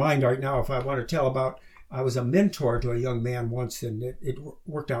story in my mind right now. If I want to tell about, I was a mentor to a young man once, and it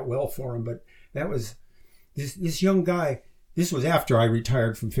worked out well for him. But that was this young guy. This was after I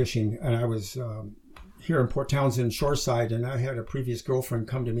retired from fishing, and I was. Here in Port Townsend, Shoreside, and I had a previous girlfriend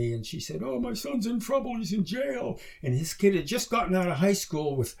come to me, and she said, "Oh, my son's in trouble. He's in jail." And his kid had just gotten out of high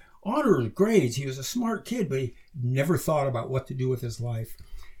school with honor grades. He was a smart kid, but he never thought about what to do with his life.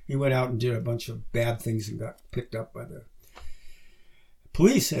 He went out and did a bunch of bad things and got picked up by the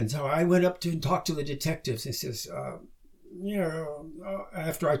police. And so I went up to and talked to the detectives. And says,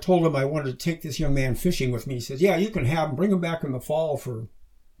 after I told him I wanted to take this young man fishing with me, he says, "Yeah, you can have him. Bring him back in the fall for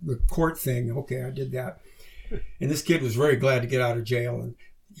the court thing." Okay, I did that. And this kid was very glad to get out of jail, and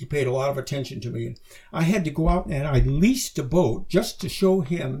he paid a lot of attention to me. And I had to go out, and I leased a boat just to show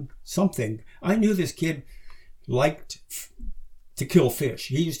him something. I knew this kid liked to kill fish.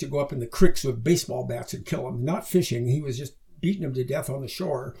 He used to go up in the creeks with baseball bats and kill them. Not fishing. He was just beating them to death on the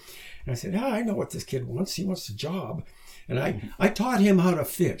shore. And I said, I know what this kid wants. He wants a job. And I taught him how to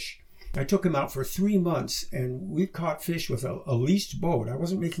fish. I took him out for 3 months, and we caught fish with a leased boat. I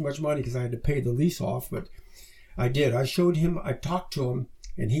wasn't making much money because I had to pay the lease off, but I did. I showed him, I talked to him,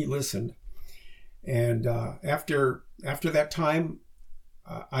 and he listened. And after that time,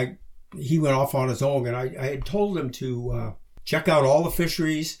 I he went off on his own, and I had told him to check out all the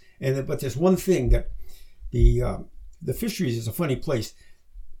fisheries. But there's one thing that the fisheries is a funny place.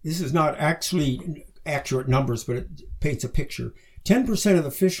 This is not actually accurate numbers, but it paints a picture. 10% of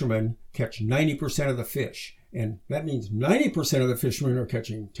the fishermen catch 90% of the fish. And that means 90% of the fishermen are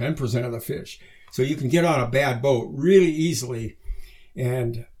catching 10% of the fish. So you can get on a bad boat really easily.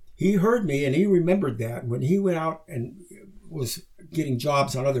 And he heard me and he remembered that. When he went out and was getting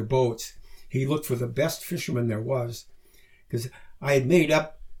jobs on other boats, he looked for the best fisherman there was. Because I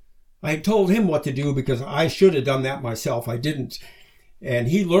had told him what to do because I should have done that myself. I didn't. And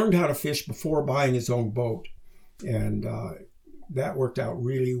he learned how to fish before buying his own boat. And that worked out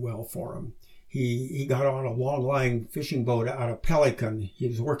really well for him. He got on a long-line fishing boat out of Pelican. He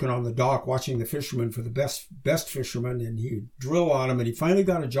was working on the dock watching the fishermen for the best fishermen, and he'd drill on them, and he finally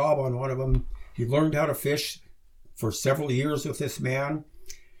got a job on one of them. He learned how to fish for several years with this man.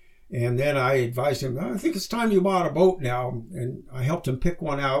 And then I advised him, I think it's time you bought a boat now. And I helped him pick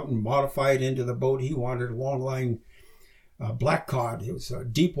one out and modify it into the boat he wanted, a long-line black cod. It was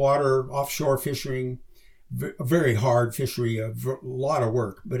deep water, offshore fishing, a very hard fishery, a lot of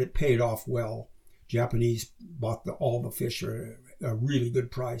work, but it paid off well. Japanese bought all the fish at a really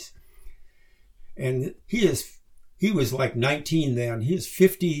good price. And he was like 19 then. He is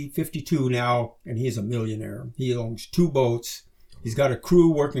 52 now, and he is a millionaire. He owns 2 boats. He's got a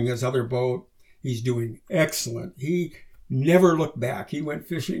crew working his other boat. He's doing excellent. He never looked back. He went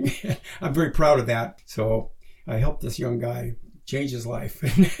fishing. I'm very proud of that. So I helped this young guy change his life.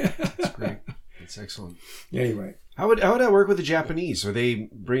 That's great. That's excellent. Anyway. How would that work with the Japanese? Would they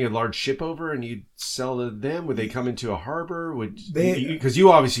bring a large ship over and you'd sell to them? Would they come into a harbor? Because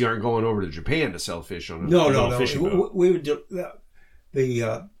you obviously aren't going over to Japan to sell fish on a fishing boat. We would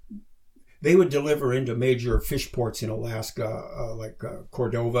they would deliver into major fish ports in Alaska, like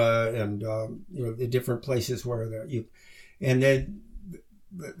Cordova and the different places where and then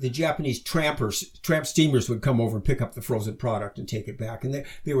the Japanese tramp steamers would come over and pick up the frozen product and take it back, and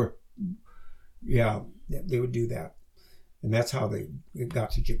they would do that, and that's how it got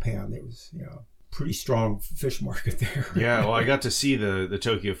to Japan. It was pretty strong fish market there. Yeah, well, I got to see the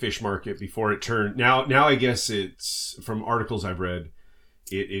Tokyo fish market before it turned. Now I guess it's from articles I've read.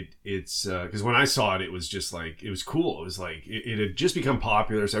 It's because when I saw it, it was just like, it was cool. It was like it had just become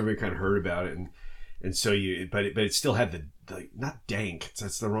popular, so everybody kind of heard about it, and so but it still had the not dank.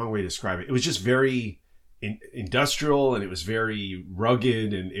 That's the wrong way to describe it. It was just very industrial, and it was very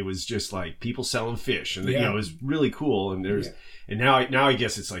rugged, and it was just like people selling fish, and it was really cool. And and now I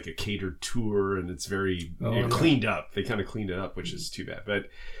guess it's like a catered tour, and it's very cleaned up. They kind of cleaned it up, which is too bad,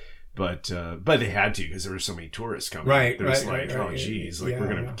 but they had to, because there were so many tourists coming. Right. Oh geez, we're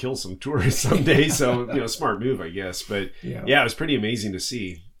gonna kill some tourists someday. So smart move, I guess. But it was pretty amazing to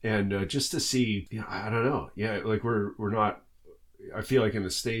see, and just to see. I don't know. Yeah, like we're not. I feel like in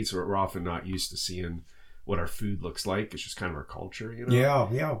the States we're often not used to seeing what our food looks like. It's just kind of our culture, Yeah.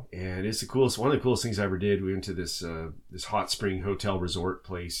 And it's one of the coolest things I ever did. We went to this hot spring hotel resort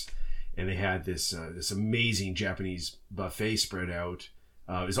place, and they had this amazing Japanese buffet spread out.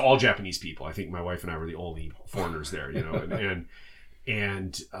 It was all Japanese people. I think my wife and I were the only foreigners there, and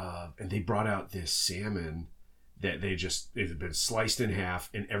they brought out this salmon that it had been sliced in half,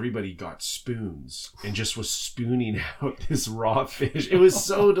 and everybody got spoons and just was spooning out this raw fish. It was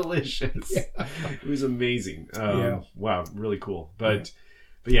so delicious. Yeah. It was amazing. Wow, really cool. But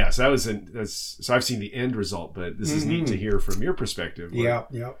so so I've seen the end result, but this is neat to hear from your perspective.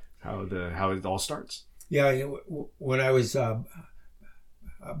 How it all starts. Yeah, when I was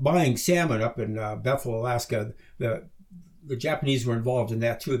buying salmon up in Bethel, Alaska, the Japanese were involved in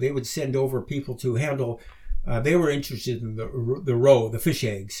that too. They would send over people to handle. They were interested in the roe, the fish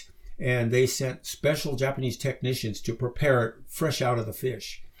eggs, and they sent special Japanese technicians to prepare it fresh out of the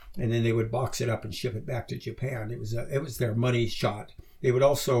fish, and then they would box it up and ship it back to Japan. It was their money shot. They would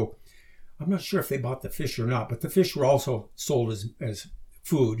also, I'm not sure if they bought the fish or not, but the fish were also sold as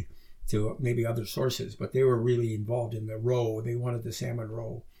food to maybe other sources, but they were really involved in the roe. They wanted the salmon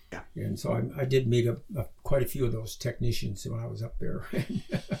roe. Yeah. And so I did meet quite a few of those technicians when I was up there.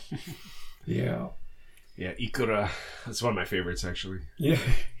 Yeah. Yeah, ikura. That's one of my favorites, actually. Yeah.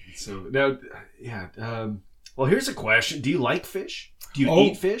 So now, well, here's a question. Do you like fish? Do you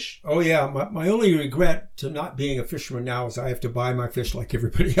eat fish? Oh, yeah. My only regret to not being a fisherman now is I have to buy my fish like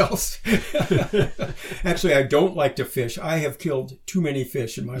everybody else. Actually, I don't like to fish. I have killed too many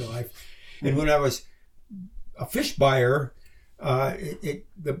fish in my life. And when I was a fish buyer,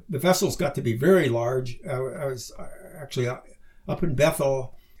 the vessels got to be very large. I was actually up in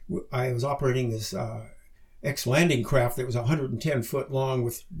Bethel. I was operating this ex-landing craft that was 110 foot long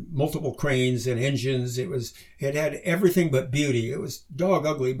with multiple cranes and engines. It had everything but beauty. It was dog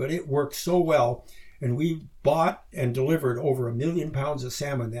ugly, but it worked so well. And we bought and delivered over 1 million pounds of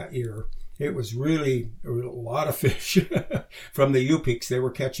salmon that year. It was really a lot of fish from the U-Peaks they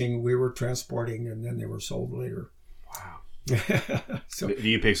were catching, we were transporting, and then they were sold later. Wow. So the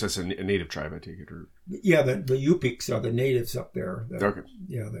U-Peaks, that's a native tribe, I take it? Or... Yeah, the U-Peaks are the natives up there. Okay.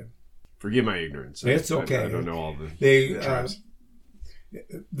 Yeah. Forgive my ignorance. It's okay. I don't know all the tribes.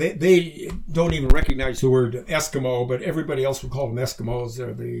 They don't even recognize the word Eskimo, but everybody else would call them Eskimos.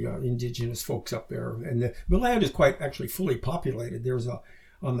 They're the indigenous folks up there. And the land is quite actually fully populated.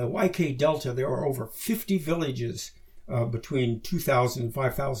 On the YK Delta, there are over 50 villages between 2,000 and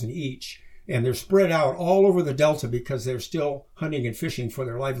 5,000 each. And they're spread out all over the Delta because they're still hunting and fishing for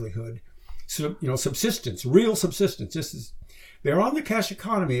their livelihood. So, subsistence, real subsistence. They're on the cash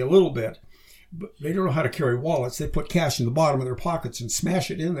economy a little bit, but they don't know how to carry wallets. They put cash in the bottom of their pockets and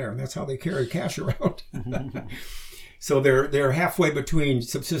smash it in there, and that's how they carry cash around. So they're halfway between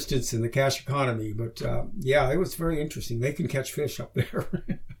subsistence and the cash economy. But it was very interesting. They can catch fish up there.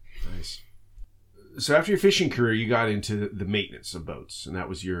 Nice. So after your fishing career, you got into the maintenance of boats, and that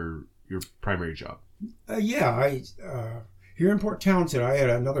was your primary job. Here in Port Townsend, I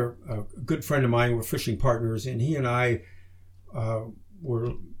had another good friend of mine. We're fishing partners, and he and I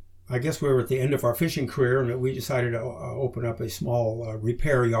were at the end of our fishing career, and we decided to open up a small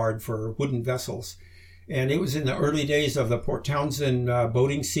repair yard for wooden vessels. And it was in the early days of the Port Townsend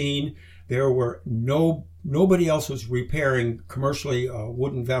boating scene. There were nobody else was repairing commercially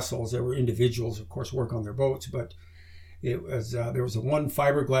wooden vessels. There were individuals, of course, work on their boats, but it was there was one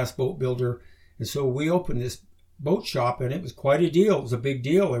fiberglass boat builder, and so we opened this boat shop, and it was quite a deal. It was a big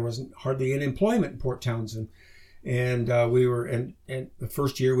deal. There wasn't hardly any employment in Port Townsend. And the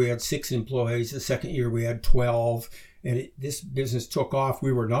first year we had 6 employees. The second year we had 12. And this business took off.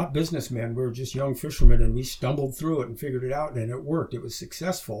 We were not businessmen. We were just young fishermen, and we stumbled through it and figured it out, and it worked. It was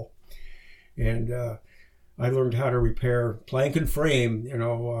successful. And I learned how to repair plank and frame,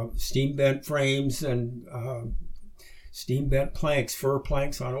 steam bent frames and steam bent planks, fir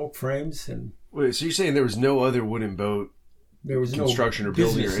planks on oak frames. And wait, so you're saying there was no other wooden boat? There was construction no or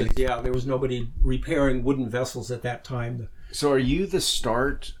building or anything? Yeah, there was nobody repairing wooden vessels at that time. So are you the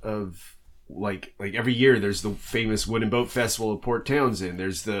start of like every year there's the famous Wooden Boat Festival of Port Townsend.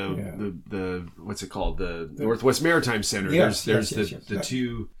 There's the what's it called? The Northwest Maritime Center. Yes, there's the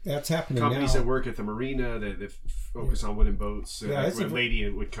two that's happening companies now. That work at the marina that focus on wooden boats. Yeah, a lady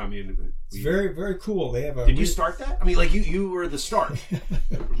would come in. It's very, very cool. They have Did you start that? I mean, like you were the start.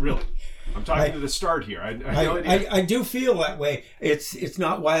 Really? I'm talking to the start here. I do feel that way. It's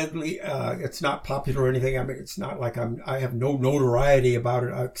not widely, it's not popular or anything. I mean, it's not like I have no notoriety about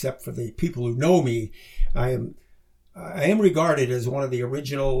it except for the people who know me. I am regarded as one of the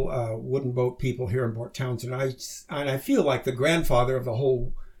original wooden boat people here in Port Townsend. And I feel like the grandfather of the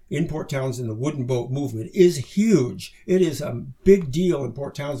whole in Port Townsend. The wooden boat movement is huge. It is a big deal in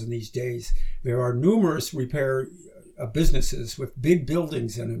Port Townsend these days. There are numerous repair businesses with big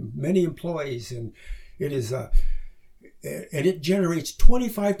buildings and many employees, and it is and it generates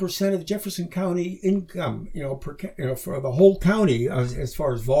 25% of Jefferson County income, for the whole county as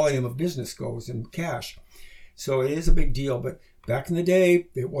far as volume of business goes and cash. So it is a big deal. But back in the day,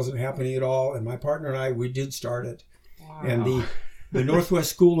 it wasn't happening at all. And my partner and I, we did start it. Wow. And the Northwest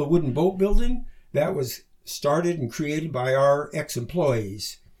School of Wooden Boat Building, that was started and created by our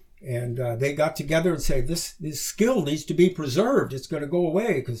ex-employees. And they got together and said, this skill needs to be preserved. It's going to go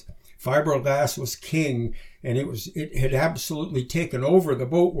away because fiberglass was king, and it had absolutely taken over the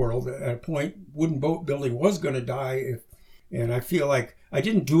boat world. At a point, wooden boat building was going to die. And I feel like I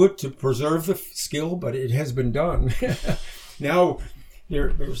didn't do it to preserve the skill, but it has been done. Now,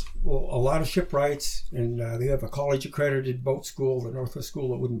 there's a lot of shipwrights, and they have a college-accredited boat school, the Northwest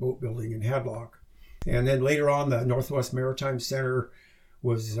School of Wooden Boat Building in Hadlock. And then later on, the Northwest Maritime Center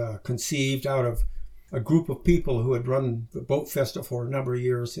was conceived out of a group of people who had run the boat festival for a number of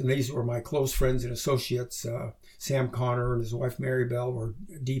years, and these were my close friends and associates. Sam Connor and his wife Mary Bell were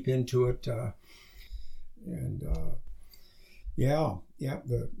deep into it, the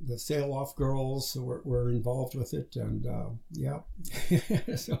sail-off girls were involved with it, and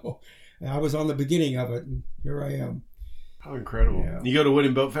so I was on the beginning of it, and here I am. How incredible! Yeah. You go to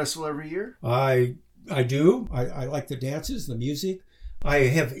Wooden Boat Festival every year? I do. I like the dances, the music. I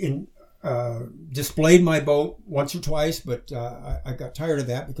have displayed my boat once or twice, but I got tired of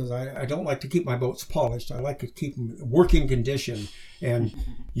that because I don't like to keep my boats polished. I like to keep them in working condition, and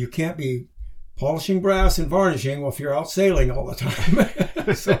you can't be polishing brass and varnishing. Well, if you're out sailing all the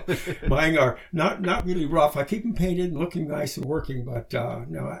time. So mine are not really rough. I keep them painted and looking nice and working, but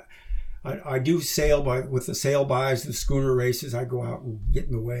no, I do sail with the sail buys, the schooner races. I go out and get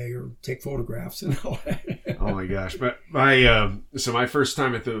in the way or take photographs and all that. Oh my gosh! But my first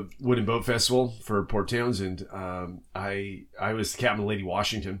time at the Wooden Boat Festival for Port Townsend, I was the captain of Lady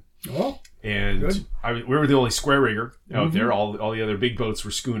Washington. Oh, and good. We were the only square rigger out there. All the other big boats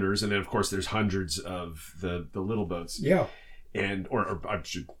were schooners, and then of course there's hundreds of the little boats. Yeah, and or I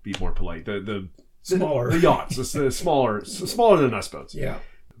should be more polite. The smaller the yachts, the smaller than us boats. Yeah.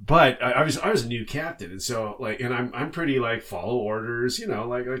 But I was a new captain, and so and I'm pretty follow orders,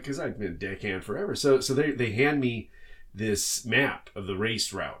 because I've been deckhand forever. So they hand me this map of the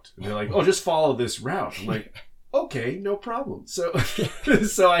race route, and they're like, "Oh, just follow this route." I'm like, "Okay, no problem." So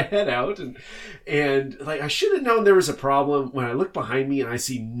I head out, and I should have known there was a problem when I look behind me and I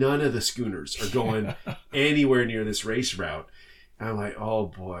see none of the schooners are going anywhere near this race route. And I'm like, "Oh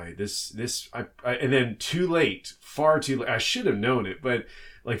boy, this and then far too late. I should have known it, but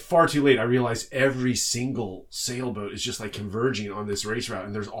far too late, I realized every single sailboat is just converging on this race route,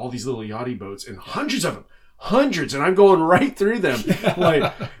 and there's all these little yachty boats and hundreds of them. And I'm going right through them.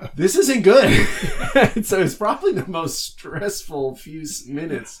 This isn't good. So it's probably the most stressful few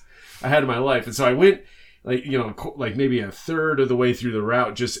minutes I had in my life. And so I went maybe a third of the way through the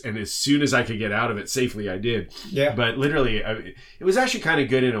route, and as soon as I could get out of it safely, I did. Yeah. But literally, it was actually kind of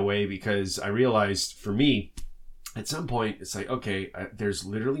good in a way, because I realized for me, at some point, it's okay, there's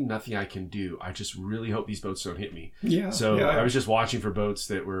literally nothing I can do. I just really hope these boats don't hit me. Yeah. So I was just watching for boats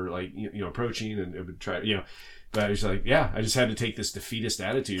that were approaching, and it would try, but I was I just had to take this defeatist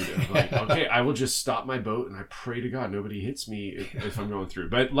attitude of okay, I will just stop my boat and I pray to God nobody hits me if I'm going through.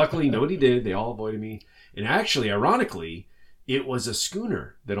 But luckily nobody did. They all avoided me. And actually, ironically, it was a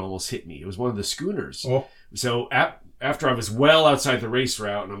schooner that almost hit me. It was one of the schooners. Oh. So after I was well outside the race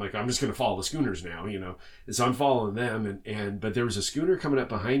route, and I'm I'm just going to follow the schooners now, and so I'm following them, but there was a schooner coming up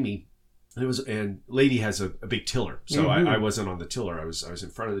behind me, and lady has a big tiller, so I wasn't on the tiller. I was in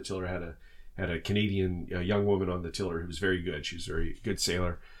front of the tiller. Had a Canadian young woman on the tiller who was very good. She was a very good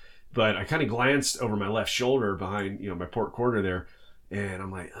sailor, but I kind of glanced over my left shoulder behind my port quarter there, and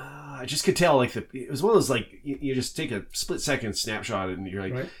I'm I just could tell it was one of those you just take a split second snapshot and you're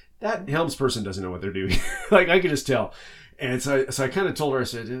right. That helms person doesn't know what they're doing. I could just tell. And so I kind of told her, I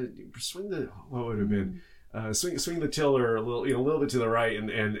said, swing the, what would it have been? Swing the tiller a little bit to the right.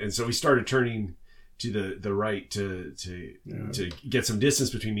 And so we started turning to the right to get some distance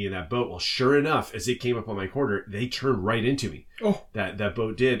between me and that boat. Well, sure enough, as it came up on my quarter, they turned right into me. Oh. That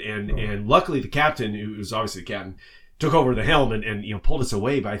boat did. And luckily the captain, who was obviously the captain, took over the helm and pulled us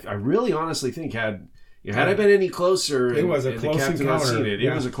away. But I really honestly think had I been any closer, it was a close encounter.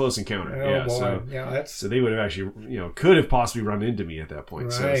 It was a close encounter. Oh, boy. So they would have actually, could have possibly run into me at that point.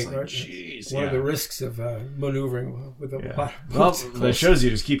 Right, so it's jeez, one of the risks of maneuvering with a well, that shows you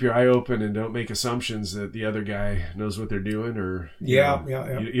just keep your eye open and don't make assumptions that the other guy knows what they're doing, or you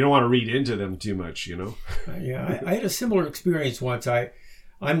don't want to read into them too much, I had a similar experience once.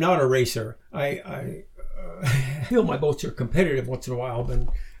 I'm not a racer. I feel my boats are competitive once in a while, but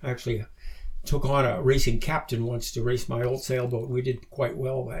actually took on a racing captain once to race my old sailboat, and we did quite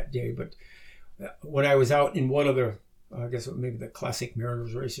well that day. But when I was out in one of the, I guess maybe the Classic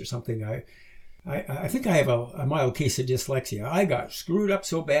Mariners race or something, I think I have a mild case of dyslexia. I got screwed up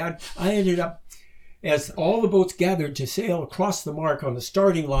so bad, I ended up, as all the boats gathered to sail across the mark on the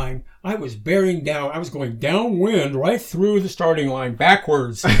starting line, I was bearing down. I was going downwind right through the starting line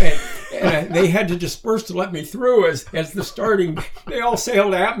backwards. And they had to disperse to let me through as the starting, they all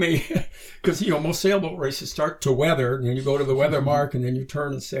sailed at me. Because, most sailboat races start to weather, and then you go to the weather mark, and then you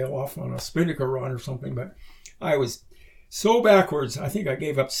turn and sail off on a spinnaker run or something. But I was so backwards, I think I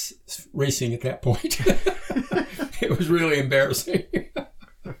gave up racing at that point. It was really embarrassing.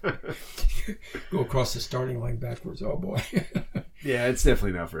 Go across the starting line backwards. Oh boy. Yeah, it's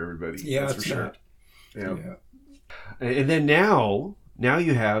definitely not for everybody. Yeah, that's it's for not. Sure. Yeah. And then now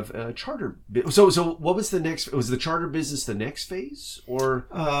you have a charter. So what was the next? Was the charter business the next phase, or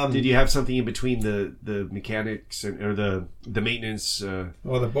did you have something in between the mechanics or the maintenance?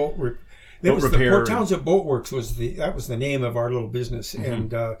 Well, the boat repair. The Port Townsend Boat Works was the name of our little business,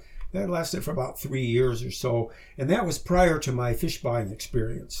 and that lasted for about 3 years or so, and that was prior to my fish buying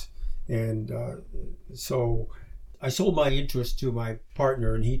experience. And so I sold my interest to my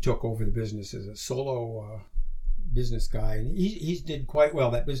partner, and he took over the business as a solo business guy. And he did quite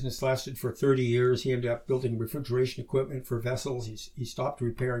well. That business lasted for 30 years. He ended up building refrigeration equipment for vessels. He stopped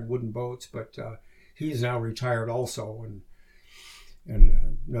repairing wooden boats, but he is now retired also.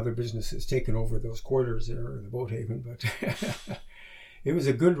 And another business has taken over those quarters there in the boat haven. But it was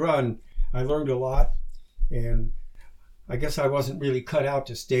a good run. I learned a lot, and I guess I wasn't really cut out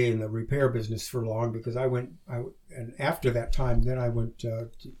to stay in the repair business for long, because and after that time, then I went to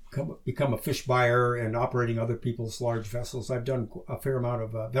become a fish buyer and operating other people's large vessels. I've done a fair amount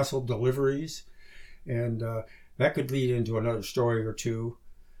of vessel deliveries, and that could lead into another story or two.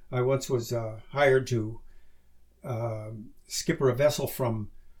 I once was hired to skipper a vessel from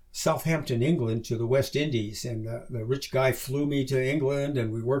Southampton, England to the West Indies, and the rich guy flew me to England,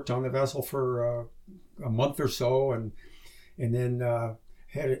 and we worked on the vessel for a month or so, and then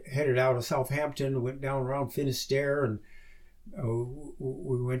headed out of Southampton, went down around Finisterre, and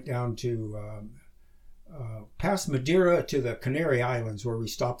we went down to past Madeira to the Canary Islands, where we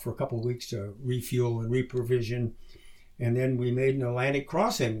stopped for a couple of weeks to refuel and reprovision. And then we made an Atlantic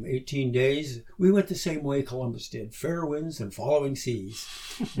crossing, 18 days. We went the same way Columbus did, fair winds and following seas.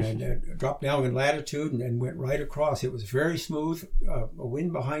 And dropped down in latitude and went right across. It was very smooth, a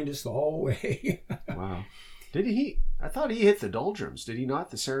wind behind us the whole way. Wow. I thought he hit the doldrums. Did he not?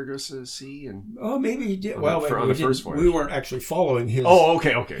 The Saragossa Sea? Oh, maybe he did. On the first voyage. We weren't actually following his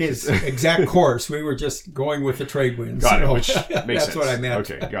his exact course. We were just going with the trade winds. Got it, which makes that's what I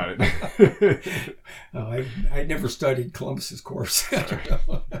meant. Okay, got it. I never studied Columbus's course.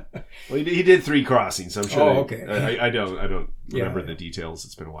 Well, he did 3 crossings. I'm sure. Oh, okay. I don't remember the details.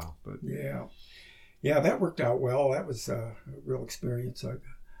 It's been a while, but yeah, that worked out well. That was a real experience.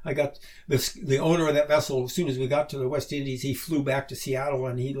 I got the owner of that vessel. As soon as we got to the West Indies, he flew back to Seattle,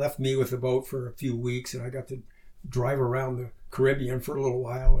 and he left me with the boat for a few weeks, and I got to drive around the Caribbean for a little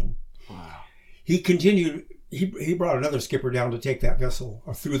while. And wow. He continued. He brought another skipper down to take that vessel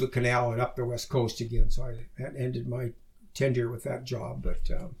through the canal and up the west coast again. So that ended my tenure with that job. But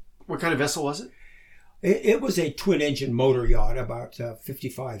what kind of vessel was it? It was a twin-engine motor yacht, about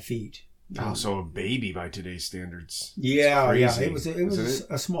 55 feet. Oh, so a baby by today's standards. Yeah. It was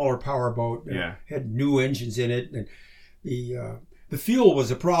a smaller power boat. Yeah. Had new engines in it, and the fuel was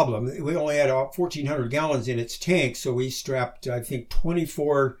a problem. We only had about 1,400 gallons in its tank, so we strapped, I think,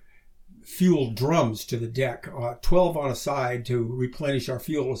 24 fuel drums to the deck, 12 on a side to replenish our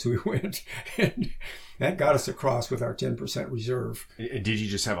fuel as we went. And that got us across with our 10% reserve. And did you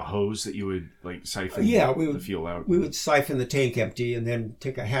just have a hose that you would siphon the fuel out? We would siphon the tank empty and then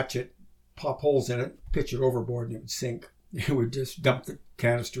take a hatchet, pop holes in it, pitch it overboard, and it would sink. And we'd just dump the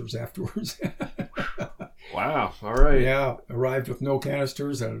canisters afterwards. Wow. All right. Yeah. Arrived with no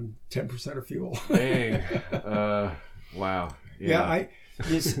canisters and 10% of fuel. Dang. Wow. Yeah.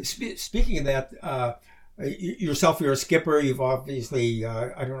 Speaking of that, yourself, you're a skipper. You've obviously,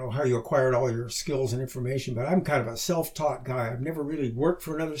 I don't know how you acquired all your skills and information, but I'm kind of a self-taught guy. I've never really worked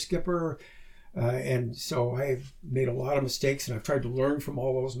for another skipper. And so I've made a lot of mistakes, and I've tried to learn from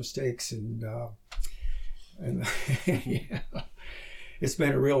all those mistakes. And yeah, it's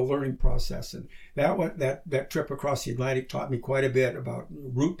been a real learning process. And that trip across the Atlantic taught me quite a bit about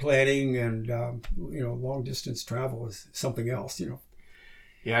route planning, and long distance travel is something else.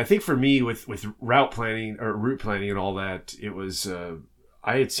 Yeah, I think for me with route planning and all that, it was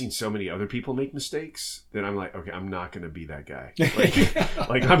I had seen so many other people make mistakes that I'm like, okay, I'm not going to be that guy.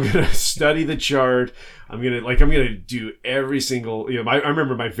 Like I'm going to study the chart. I'm going to do every single, I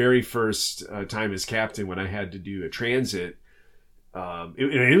remember my very first time as captain when I had to do a transit.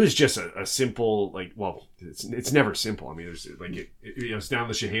 It was just a simple, it's never simple. I mean, there's it's down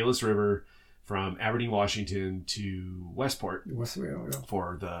the Chehalis River from Aberdeen, Washington to Westport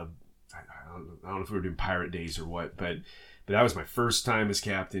for the, I don't know if we were doing pirate days or what, but that was my first time as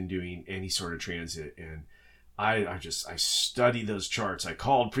captain doing any sort of transit. And I studied those charts. I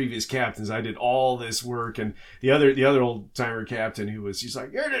called previous captains. I did all this work. And the other old timer captain he's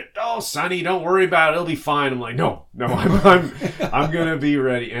like, Sonny, don't worry about it. It'll be fine. I'm like, no, I'm going to be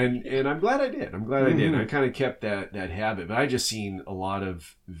ready. And I'm glad I did. I did. I kind of kept that habit, but I just seen a lot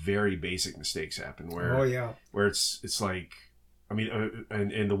of very basic mistakes happen where it's like, I mean,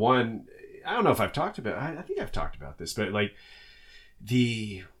 and the one, I don't know if I've talked about, I think I've talked about this, but like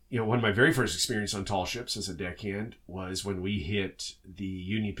one of my very first experience on tall ships as a deckhand was when we hit the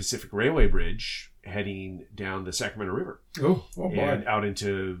Union Pacific Railway Bridge heading down the Sacramento River. Oh boy. And out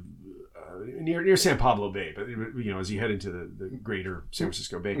into near San Pablo Bay, but as you head into the greater San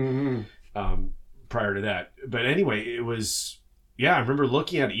Francisco Bay, prior to that. But anyway, it was, I remember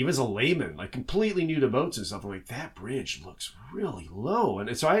looking at it, even as a layman, like completely new to boats and stuff. I'm like, that bridge looks really low.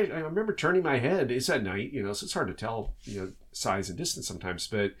 And so I remember turning my head. It's at night, so it's hard to tell, size and distance sometimes.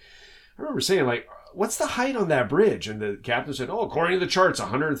 But I remember saying, like, what's the height on that bridge? And the captain said, according to the charts,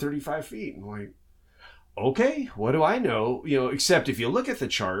 135 feet. And I'm like, okay, what do I know? Except if you look at the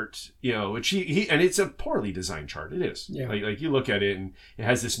chart, which he and it's a poorly designed chart. It is. Yeah. Like you look at it and it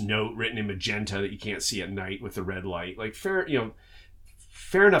has this note written in magenta that you can't see at night with the red light. Like fair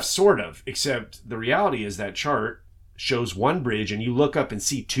enough, sort of. Except the reality is that chart shows one bridge and you look up and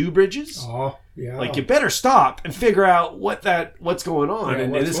see two bridges. Oh, yeah. Like you better stop and figure out what's going on. Yeah,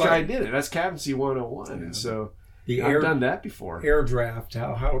 and this guy did it. That's Captaincy 101. Yeah. And so I've done that before. Air draft.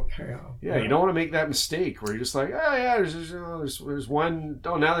 How yeah, you don't want to make that mistake where you're just like, oh yeah, there's one.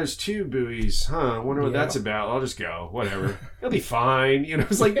 Oh, now there's two buoys. Huh? I wonder what that's about. I'll just go. Whatever. It'll be fine.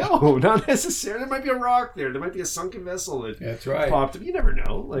 It's like, no, not necessarily. There might be a rock there. There might be a sunken vessel that's right. popped up. You never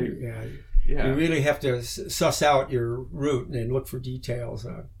know. Like yeah. You really have to suss out your route and look for details.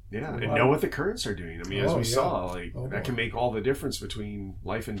 Yeah, and know what the currents are doing. I mean, as we saw, that can boy. make all the difference between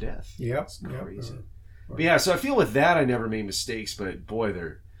life and death. Yep. It's crazy. But yeah, so I feel with that I never made mistakes, but boy,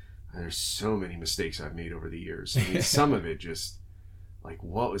 there's so many mistakes I've made over the years. I mean, some of it just like,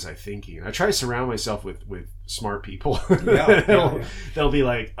 what was I thinking? And I try to surround myself with smart people. They'll be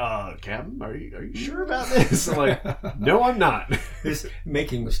like, Captain, are you sure about this? I'm like, no, I'm not. This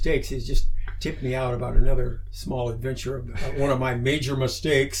making mistakes is just tipped me out about another small adventure of one of my major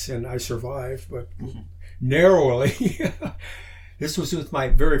mistakes, and I survived, but narrowly. This was with my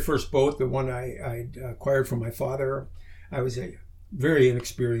very first boat, the one I acquired from my father. I was very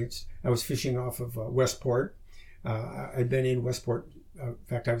inexperienced. I was fishing off of Westport. I'd been in Westport. In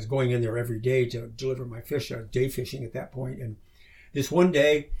fact, I was going in there every day to deliver my fish, day fishing at that point. And this one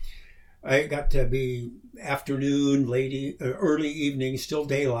day, I got to be afternoon, early evening, still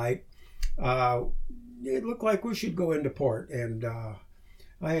daylight. It looked like we should go into port. And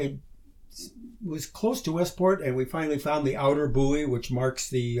I was close to Westport, and we finally found the outer buoy, which marks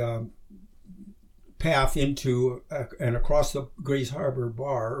the path into and across the Grays Harbor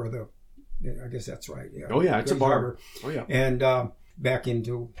bar, I guess that's right. Yeah. Oh yeah, it's Grays a bar. Harbor. Oh yeah. And back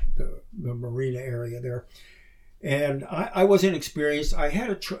into the marina area there. And I wasn't experienced. I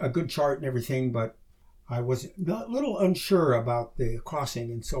had a good chart and everything, but I was a little unsure about the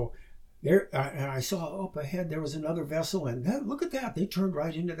crossing. And so there, I saw up ahead there was another vessel, and look at that! They turned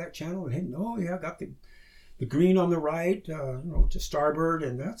right into that channel, and got the green on the right, to starboard,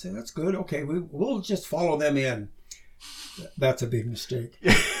 and that's good. Okay, we'll just follow them in. That's a big mistake.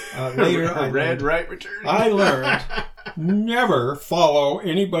 Later, right return. I learned never follow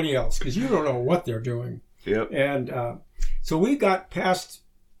anybody else because you don't know what they're doing. Yep. And so we got past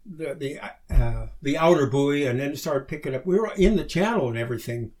the outer buoy, and then started picking up. We were in the channel and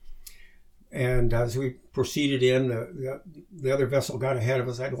everything. And as we proceeded in, the other vessel got ahead of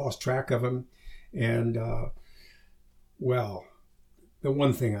us. I'd lost track of him. And, the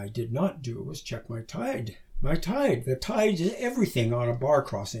one thing I did not do was check my tide. The tide is everything on a bar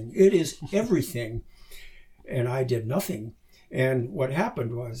crossing. It is everything. And I did nothing. And what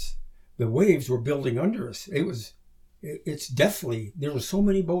happened was the waves were building under us. It's deathly. There were so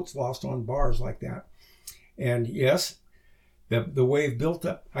many boats lost on bars like that. And yes, the wave built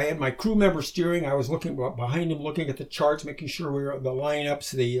up. I had my crew member steering. I was looking behind him, looking at the charts, making sure the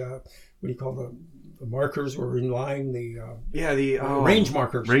lineups, the markers were in line. Range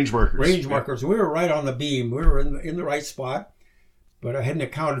markers. Range markers. We were right on the beam. We were in the right spot, but I hadn't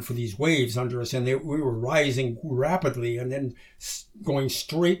accounted for these waves under us, and we were rising rapidly and then going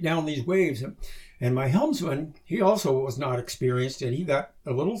straight down these waves. And my helmsman, he also was not experienced, and he got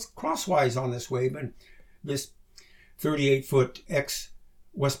a little crosswise on this wave, and this 38-foot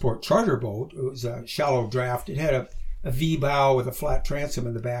ex-Westport charter boat. It was a shallow draft. It had a V-bow with a flat transom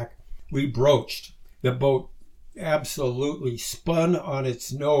in the back. We broached. The boat absolutely spun on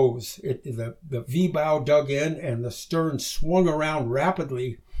its nose. The V-bow dug in, and the stern swung around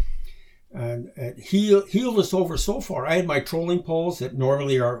rapidly. And it heeled us over so far. I had my trolling poles that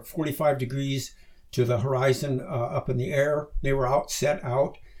normally are 45 degrees to the horizon up in the air. They were set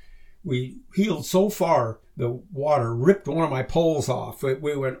out. We heeled so far, the water ripped one of my poles off.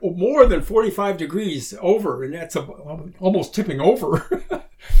 We went more than 45 degrees over, and that's almost tipping over.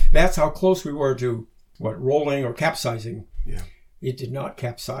 That's how close we were to rolling or capsizing. Yeah. It did not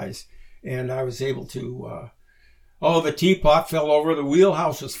capsize. And I was able to, the teapot fell over. The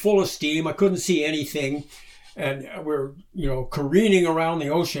wheelhouse was full of steam. I couldn't see anything. And we're, careening around the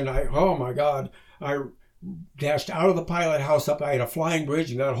ocean. Oh my God. I dashed out of the pilot house up. I had a flying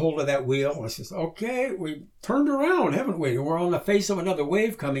bridge and got a hold of that wheel. I says, okay, we turned around, haven't we? And we're on the face of another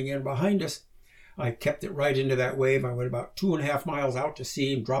wave coming in behind us. I kept it right into that wave. I went about 2.5 miles out to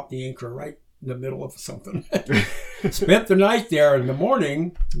sea and dropped the anchor right in the middle of something. Spent the night there. In the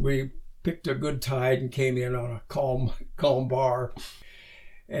morning, we picked a good tide and came in on a calm bar.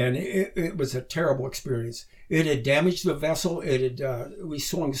 And it was a terrible experience. It had damaged the vessel. We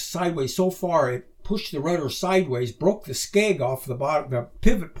swung sideways so far, it pushed the rudder sideways, broke the skeg off the bottom, the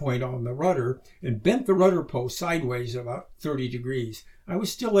pivot point on the rudder, and bent the rudder post sideways about 30 degrees. I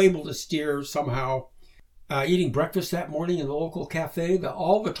was still able to steer somehow. Eating breakfast that morning in the local cafe,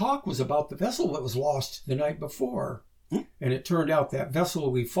 all the talk was about the vessel that was lost the night before. And it turned out that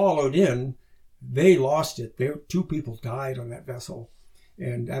vessel we followed in, they lost it. 2 people died on that vessel.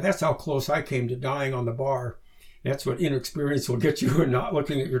 And that's how close I came to dying on the bar. That's what inexperience will get you and not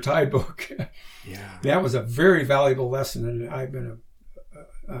looking at your tide book. Yeah. That was a very valuable lesson, and I've been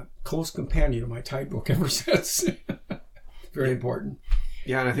a close companion of my tide book ever since. Very important.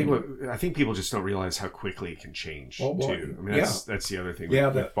 Yeah, and I think people just don't realize how quickly it can change too. I mean, that's the other thing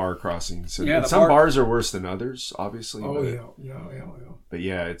with bar crossings. And some bars are worse than others, obviously. Oh, but, yeah. But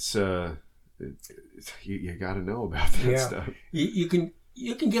yeah, it's you got to know about that stuff.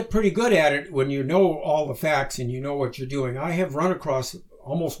 You can get pretty good at it when you know all the facts and you know what you're doing. I have run across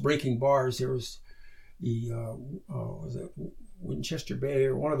almost breaking bars. There was was it Winchester Bay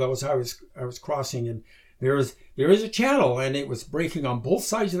or one of those I was crossing, and there is a channel, and it was breaking on both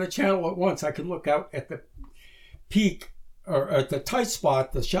sides of the channel at once. I could look out at the peak or at the tight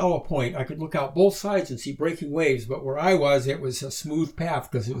spot, the shallow point. I could look out both sides and see breaking waves. But where I was, it was a smooth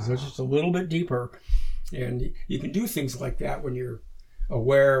path because it was just a little bit deeper. And you can do things like that when you're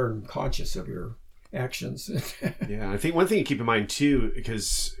aware and conscious of your actions. Yeah, I think one thing to keep in mind too,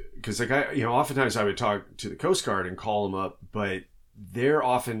 because like oftentimes I would talk to the Coast Guard and call them up, but they're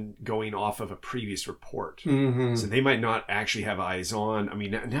often going off of a previous report. Mm-hmm. So they might not actually have eyes on. I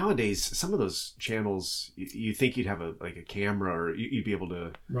mean, nowadays, some of those channels, you think you'd have a camera or you'd be able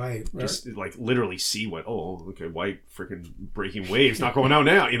to just like literally see okay, white freaking breaking waves, not going out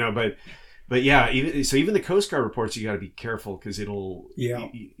now, but yeah, even the Coast Guard reports, you got to be careful because it'll,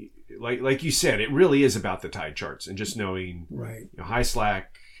 like you said, it really is about the tide charts and just knowing high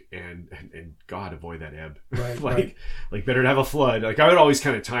slack, and God, avoid that ebb. Right. Like better to have a flood. Like I would always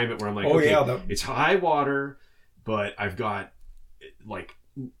kind of time it where I'm like, it's high water, but I've got like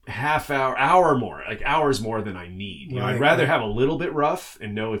hour more, like hours more than I need. I'd rather have a little bit rough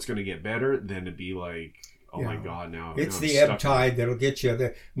and know it's going to get better than to be like, my God, now it's the ebb tide that'll get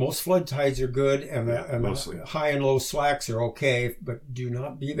you. Most flood tides are good, and the high and low slacks are okay, but do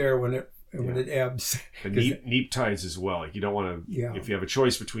not be there when it ebbs. And neap tides as well. Like you don't want to. If you have a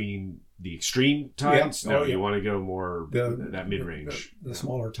choice between the extreme tides, you want to go more that mid range, the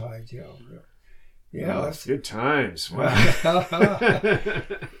smaller tides. That's good times. Wow.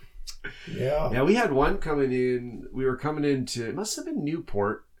 Yeah, we had one coming in. We were coming into. It must have been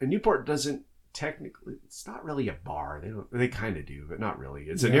Newport, and Newport doesn't. Technically, it's not really a bar. They kind of do, but not really.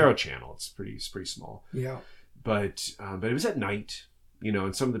 It's a narrow channel. It's pretty small. Yeah. But it was at night,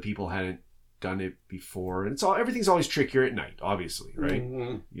 and some of the people hadn't done it before, and everything's always trickier at night, obviously, right?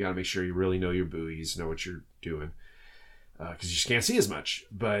 Mm-hmm. You got to make sure you really know your buoys, know what you're doing, because you just can't see as much.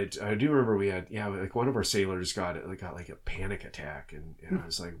 But I do remember we had, like one of our sailors got like a panic attack, and I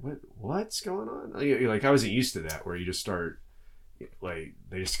was like, what's going on? Like I wasn't used to that, where you just start. Like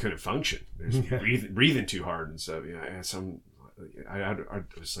they just couldn't function. They're just breathing too hard and stuff. I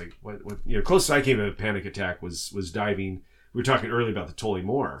was like, what? Closest I came to a panic attack was diving. We were talking earlier about the Tully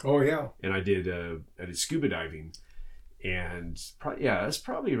Moor. Oh yeah. And I did scuba diving, and that's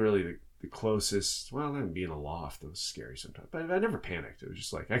probably really the closest. Well, then being aloft, it was scary sometimes, but I never panicked. It was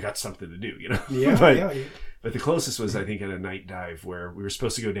just like I got something to do, Yeah. But the closest was I think at a night dive where we were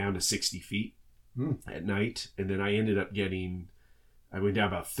supposed to go down to 60 feet at night, and then I ended up getting. I went down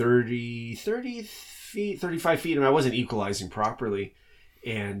about 30 feet, 35 feet, and I wasn't equalizing properly.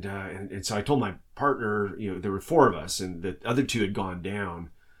 And so I told my partner, there were 4 of us, and the other 2 had gone down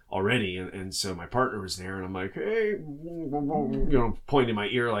already. And so my partner was there, and I'm like, hey, pointing in my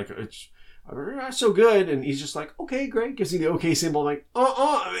ear, like, it's not so good. And he's just like, okay, great. Gives me the okay symbol. I'm like,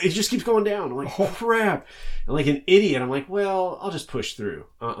 it just keeps going down. I'm like, crap. And like an idiot, I'm like, well, I'll just push through.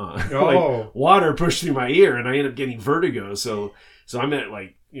 Like water pushed through my ear, and I end up getting vertigo. So I'm at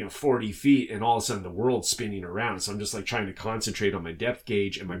 40 feet, and all of a sudden the world's spinning around. So I'm just like trying to concentrate on my depth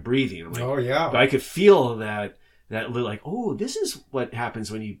gauge and my breathing. I'm like, but I could feel that like, this is what happens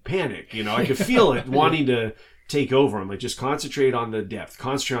when you panic. I could feel it wanting to take over. I'm like, just concentrate on the depth.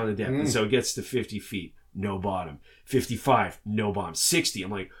 And so it gets to 50 feet, no bottom. 55, no bottom. 60,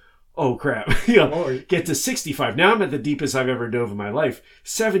 I'm like, oh crap. Get to 65. Now I'm at the deepest I've ever dove in my life.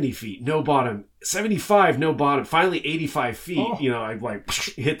 70 feet, no bottom. 75, no bottom. Finally 85 feet, I like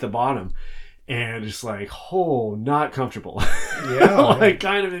hit the bottom. And just like, oh, not comfortable. Yeah. Like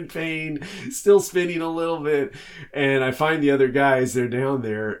kind of in pain, still spinning a little bit. And I find the other guys, they're down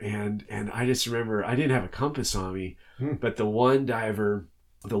there. And I just remember I didn't have a compass on me, but the one diver,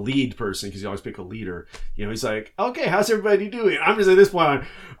 the lead person, because you always pick a leader, he's like, okay, how's everybody doing? I'm just at this point,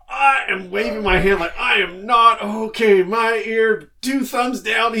 I am waving my hand like, I am not okay. My ear, 2 thumbs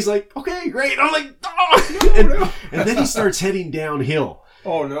down. He's like, okay, great. I'm like, oh. And then he starts heading downhill.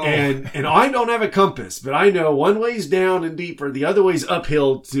 Oh no! And I don't have a compass, but I know one way's down and deeper, the other way's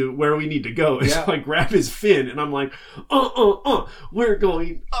uphill to where we need to go. And so I grab his fin, and I'm like, we're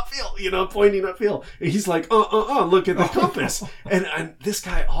going uphill, pointing uphill. And he's like, look at the compass. And this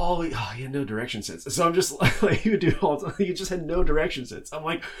guy always, he had no direction sense. So I'm just like, he would do all the time. He just had no direction sense. I'm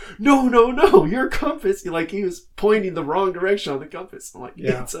like, no, your compass. Like he was pointing the wrong direction on the compass. I'm like,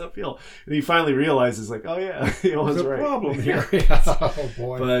 it's uphill. And he finally realizes, like, oh yeah, he was right. There's a problem here.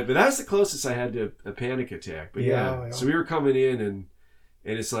 Boy. But that's the closest I had to a panic attack. But so we were coming in and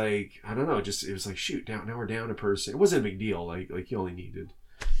it's like, I don't know, it was like, shoot, now we're down a person. It wasn't a big deal. Like you only needed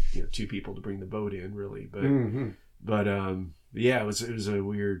 2 people to bring the boat in, really. But it was a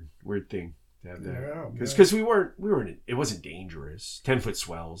weird thing to have that. Because we weren't it wasn't dangerous. 10-foot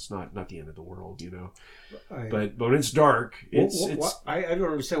swells, not the end of the world, But when it's dark, it's I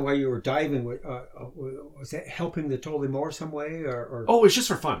don't understand why you were diving. Was that helping the Tullamore some way, or? Oh, it's just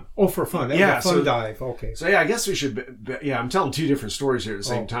for fun. Oh, for fun. A fun dive. Okay. So I guess we should. I'm telling 2 different stories here at the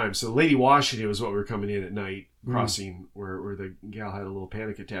same time. So Lady Washington was what we were coming in at night, crossing where the gal had a little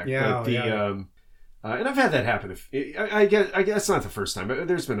panic attack. And I've had that happen. I guess it's not the first time, but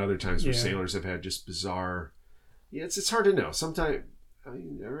there's been other times where sailors have had just bizarre. Yeah, it's hard to know. Sometimes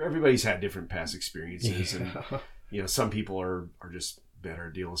everybody's had different past experiences, and some people are just better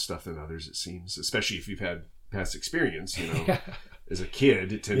at dealing with stuff than others. It seems, especially if you've had past experience. As a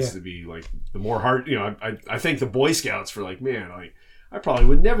kid, it tends to be like the more hard. I thank the Boy Scouts for like, man, like I probably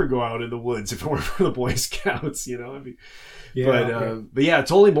would never go out in the woods if it weren't for the Boy Scouts. But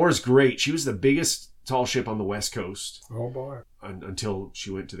Tullamore is great. She was the biggest tall ship on the West Coast. Oh boy! Until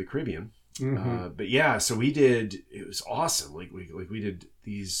she went to the Caribbean. Mm-hmm. So we did. It was awesome. Like we did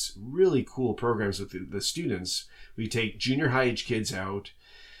these really cool programs with the students. We take junior high age kids out.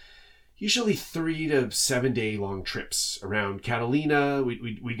 Usually 3 to 7 day long trips around Catalina.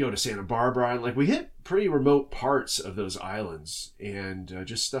 We go to Santa Barbara, and like we hit pretty remote parts of those islands, and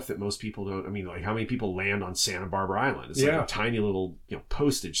just stuff that most people don't. I mean, like how many people land on Santa Barbara Island? It's like a tiny little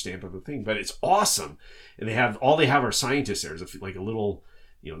postage stamp of a thing, but it's awesome. And they have are scientists there. There's like a little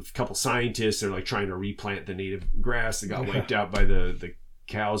a couple scientists. They're like trying to replant the native grass that got wiped out by the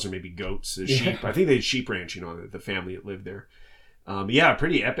cows or maybe goats, the sheep. I think they had sheep ranching on the family that lived there.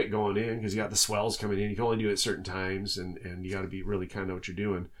 Pretty epic going in because you got the swells coming in. You can only do it at certain times, and you got to be really kind of know what you're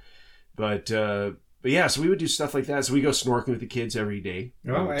doing. But so we would do stuff like that. So we go snorkeling with the kids every day.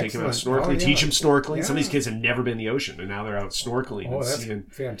 Take them out snorkeling, teach them snorkeling. Yeah. Some of these kids have never been in the ocean, and now they're out snorkeling. Oh, that's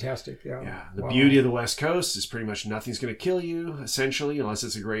fantastic. Yeah. The beauty of the West Coast is pretty much nothing's going to kill you, essentially, unless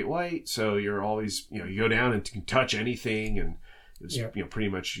it's a great white. So you're always, you go down and can touch anything, and it was, pretty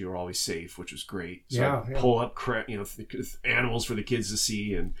much you're always safe, which was great. So pull up, animals for the kids to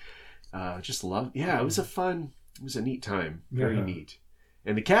see, and just love. Yeah, it was a neat time. Very neat.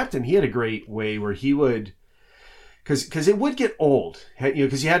 And the captain, he had a great way where he would, because it would get old,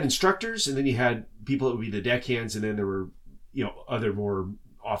 because you had instructors, and then you had people that would be the deckhands, and then there were, other more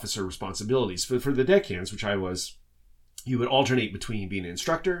officer responsibilities. For the deckhands, which I was, you would alternate between being an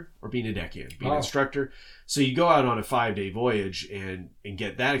instructor or being a deckhand. Being an instructor, so you go out on a 5-day voyage and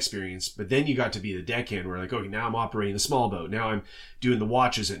get that experience, but then you got to be the deckhand where like, okay, now I'm operating the small boat. Now I'm doing the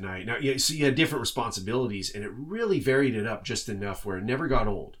watches at night. Now, so you had different responsibilities, and it really varied it up just enough where it never got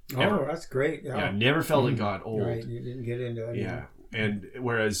old. Ever. Oh, that's great. Yeah, never felt it got old. Right, you didn't get into that. Yeah. And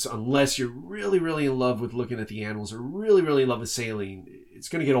whereas unless you're really, really in love with looking at the animals or really, really in love with sailing, it's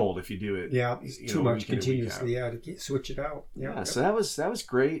going to get old if you do it. Yeah, too much continuously. Yeah, to switch it out. Yeah. So that was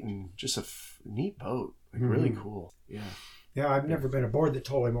great, and just a neat boat, like really cool. Yeah. Yeah, I've never been aboard the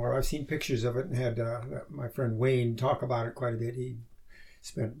Tullamore. I've seen pictures of it and had my friend Wayne talk about it quite a bit. He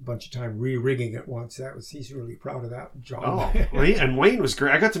spent a bunch of time re-rigging it once. He's really proud of that job. Oh, and Wayne was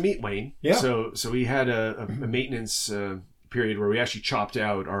great. I got to meet Wayne. Yeah. So we had a maintenance period where we actually chopped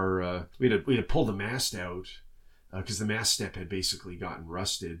out our. We had to pull the mast out because the mast step had basically gotten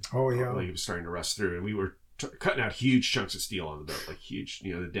rusted. Oh yeah. Like it was starting to rust through, and we were cutting out huge chunks of steel on the boat, like huge.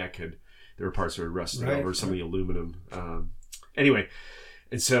 The deck there were parts that were rusted over, some of the aluminum. Anyway,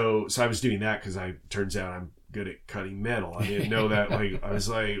 and so I was doing that because turns out I'm good at cutting metal. I didn't know that. Like, I was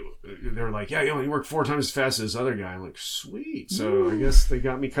like, they were like, yeah, you work 4 times as fast as this other guy. I'm like, sweet. So I guess they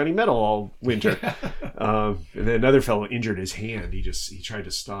got me cutting metal all winter. And then another fellow injured his hand. He tried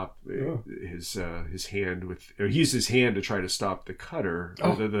to stop his hand with, or he used his hand to try to stop the cutter.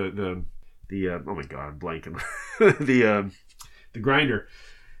 Oh, oh my God, I'm blanking. the grinder,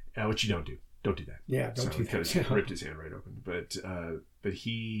 which you don't do. Don't do that. Yeah, don't do that. He ripped his hand right open. But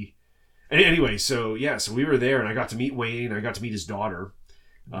he, anyway, so we were there, and I got to meet Wayne. I got to meet his daughter.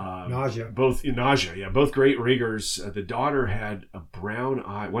 Nausea. Both great riggers. The daughter had a brown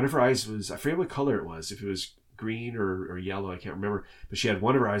eye. One of her eyes was, I forget what color it was, if it was green or yellow, I can't remember. But she had,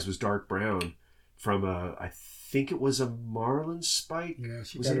 one of her eyes was dark brown from I think it was a marlin spike. Yeah,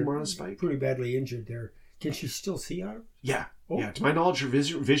 was it a marlin spike? Pretty badly injured there. Can she still see out of it? Yeah. Oh. Yeah, to my knowledge, her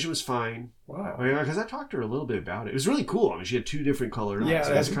vision was fine. Wow. Because I talked to her a little bit about it. It was really cool. I mean, she had 2 different colored eyes. Yeah,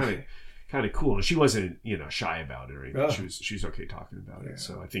 so that's kind of cool. And she wasn't, shy about it or anything. Oh. She was okay talking about it.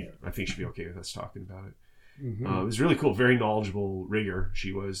 So I think she'd be okay with us talking about it. Mm-hmm. It was really cool. Very knowledgeable rigger.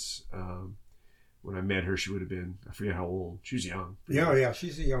 She was. When I met her, she would have been, I forget how old. She was young. Yeah,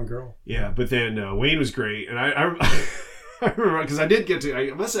 she's a young girl. Yeah, but then Wayne was great, and I I remember because I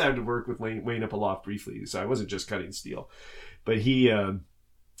must have had to work with Wayne up aloft briefly, so I wasn't just cutting steel. But I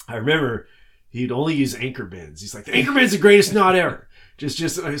remember he'd only use anchor bends. He's like, the anchor bend's the greatest knot ever. Just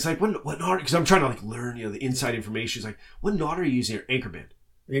it's like, what knot? Because I'm trying to learn, the inside information. He's like, what knot are you using here? Anchor bend.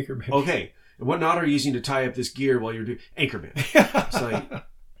 Anchor bend. Okay. And what knot are you using to tie up this gear while you're doing anchor bend? It's like,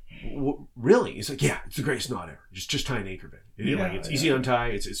 really? He's like, yeah, it's the greatest knot ever. Just tie an anchor bend. It's easy to untie.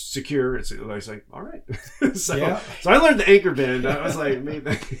 It's secure. It's like, all right. So I learned the anchor bend. I was like,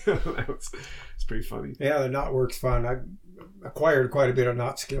 it's pretty funny. Yeah, the knot work's fun. I acquired quite a bit of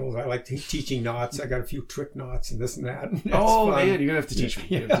knot skills. I like teaching knots. I got a few trick knots and this and that. And fun. Man, you're gonna have to teach me.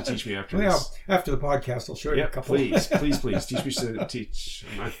 You have to teach me after this. After the podcast, I'll show you a couple. Please teach me to teach.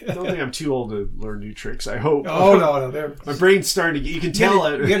 I don't think I'm too old to learn new tricks. I hope. Oh no, my brain's starting to. You can tell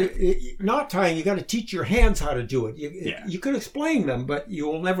it. Knot tying. You got to teach your hands how to do it. You can explain them, but you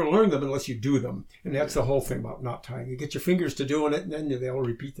will never learn them unless you do them. And that's the whole thing about knot tying. You get your fingers to doing it, and then they'll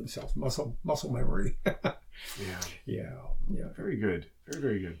repeat themselves. Muscle memory. Yeah. Very good. Very,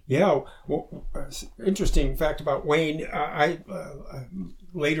 very good. Yeah. Well, interesting fact about Wayne. I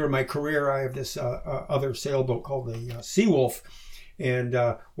later in my career, I have this other sailboat called the Seawolf. And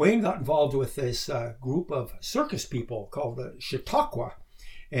Wayne got involved with this group of circus people called the Chautauqua.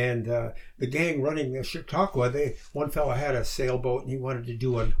 And the gang running the Chautauqua, one fellow had a sailboat and he wanted to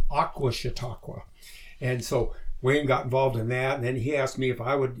do an aqua Chautauqua. And so Wayne got involved in that. And then he asked me if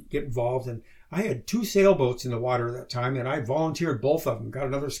I would get involved. And I had 2 sailboats in the water at that time, and I volunteered both of them. Got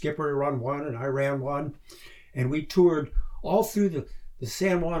another skipper to run one, and I ran one. And we toured all through the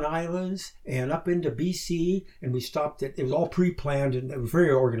San Juan Islands and up into BC, and we stopped it was all pre-planned, and it was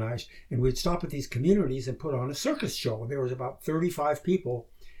very organized. And we'd stop at these communities and put on a circus show. There was about 35 people.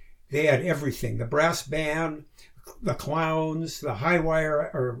 They had everything, the brass band, the clowns, the high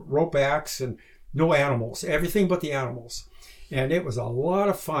wire or rope acts, and no animals, everything but the animals. And it was a lot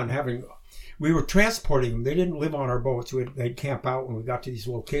of fun we were transporting them. They didn't live on our boats. They'd camp out when we got to these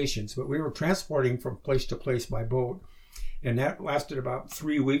locations, but we were transporting from place to place by boat. And that lasted about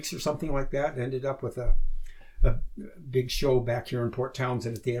 3 weeks or something like that. And ended up with a big show back here in Port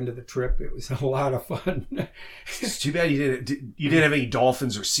Townsend at the end of the trip. It was a lot of fun. It's too bad you didn't have any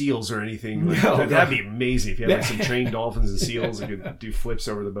dolphins or seals or anything. No, that'd be amazing if you had some trained dolphins and seals that could do flips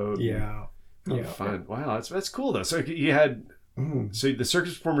over the boat. Yeah. Fun. Wow, that's cool though. So you had... So the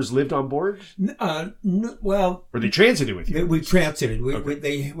circus performers lived on board? Well... Or they transited with you? We transited.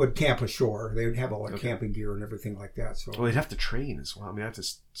 They would camp ashore. They would have all their camping gear and everything like that. So. Well, they'd have to train as well. I mean,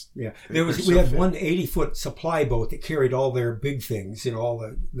 we had one 80-foot supply boat that carried all their big things, all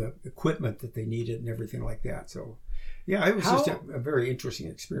the equipment that they needed and everything like that. So, yeah, it was just a very interesting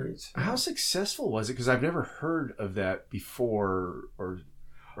experience. How successful was it? Because I've never heard of that before, or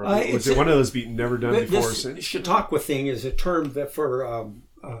was it one of those never done before? This Chautauqua thing is a term that for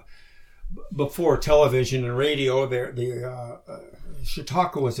before television and radio, the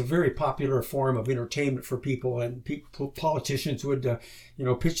Chautauqua was a very popular form of entertainment for people, and politicians would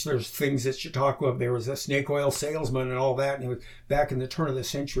pitch their things at Chautauqua. There was a snake oil salesman and all that, and it was back in the turn of the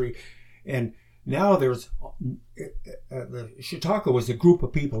century. And now the Chautauqua was a group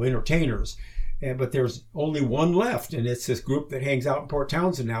of people, entertainers. But there's only one left, and it's this group that hangs out in Port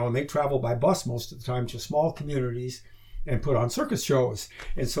Townsend now, and they travel by bus most of the time to small communities and put on circus shows.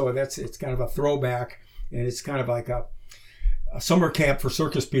 And so it's kind of a throwback, and it's kind of like a summer camp for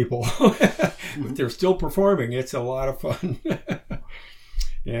circus people. But they're still performing. It's a lot of fun.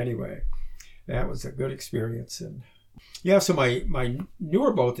 Anyway, that was a good experience. And yeah, so my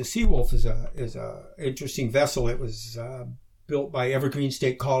newer boat, the Seawolf, is a interesting vessel. It was built by Evergreen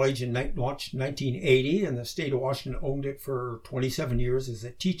State College and launched in 1980, and the state of Washington owned it for 27 years as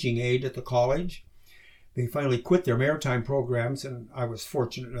a teaching aid at the college. They finally quit their maritime programs, and I was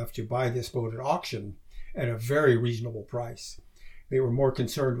fortunate enough to buy this boat at auction at a very reasonable price. They were more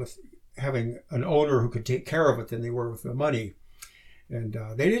concerned with having an owner who could take care of it than they were with the money. And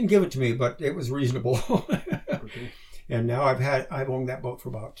they didn't give it to me, but it was reasonable. Okay. And now I've owned that boat for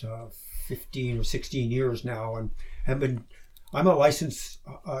about 15 or 16 years now, and I'm a licensed,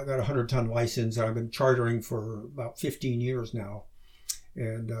 I got a 100-ton license, and I've been chartering for about 15 years now.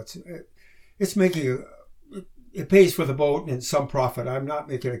 And it's making it pays for the boat and some profit. I'm not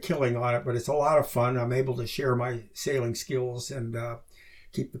making a killing on it, but it's a lot of fun. I'm able to share my sailing skills and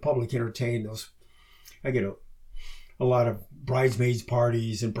keep the public entertained. I get a lot of bridesmaids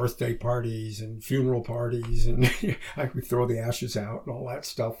parties and birthday parties and funeral parties, and I can throw the ashes out and all that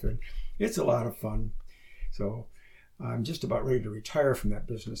stuff, and it's a lot of fun. So I'm just about ready to retire from that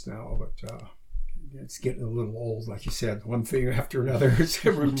business now, but it's getting a little old, like you said. One thing after another, it's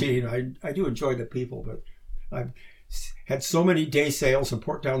a routine. I do enjoy the people, but I've had so many day sales in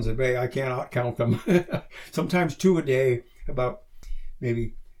Port Townsend Bay, I cannot count them. Sometimes 2 a day, about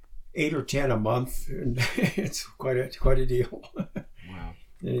maybe 8 or 10 a month, and it's quite a deal. Wow.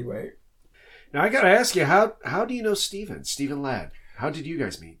 Anyway, now I got to ask you, how do you know Stephen Ladd? How did you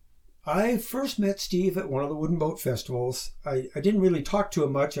guys meet? I first met Steve at one of the wooden boat festivals. I didn't really talk to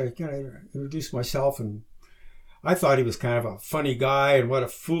him much. I kind of introduced myself, and I thought he was kind of a funny guy and what a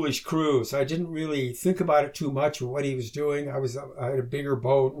foolish crew. So I didn't really think about it too much or what he was doing. I had a bigger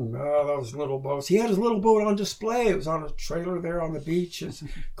boat, and those little boats. He had his little boat on display. It was on a trailer there on the beach. It's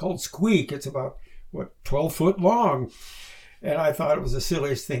called Squeak. It's about 12 foot long, and I thought it was the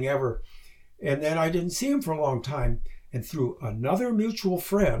silliest thing ever. And then I didn't see him for a long time, and through another mutual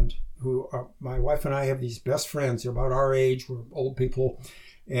friend, who my wife and I have these best friends. They're about our age. We're old people,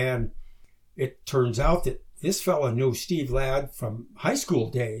 and it turns out that this fella knew Steve Ladd from high school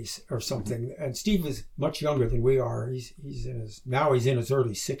days or something. And Steve is much younger than we are. He's in his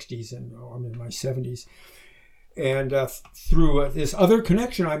early 60s, and I'm in my 70s. And through this other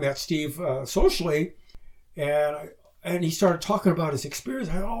connection, I met Steve socially, and he started talking about his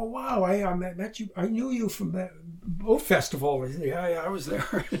experience. Oh wow, I met you. I knew you from that boat festival. Yeah, I was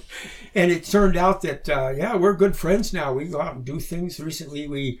there. And it turned out that we're good friends now. We go out and do things. Recently,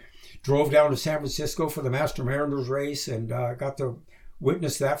 we drove down to San Francisco for the Master Mariners race, and got to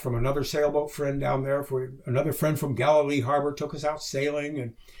witness that from another sailboat friend down there. Another friend from Galilee Harbor took us out sailing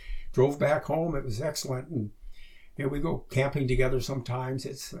and drove back home. It was excellent. And we go camping together sometimes.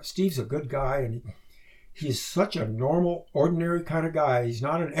 Steve's a good guy, and he's such a normal, ordinary kind of guy. He's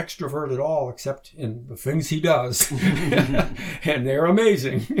not an extrovert at all, except in the things he does. And they're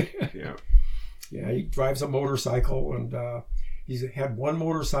amazing. Yeah. Yeah, he drives a motorcycle, and he's had one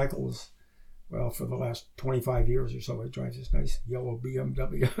motorcycle for the last 25 years or so. He drives this nice yellow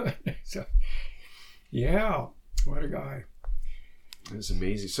BMW. So, yeah, what a guy. That's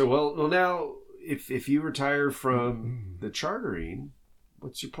amazing. So, well now, if you retire from the chartering,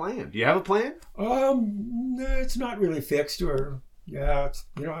 what's your plan? Do you have a plan? It's not really fixed, I'm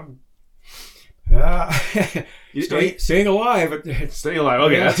staying alive. Staying alive.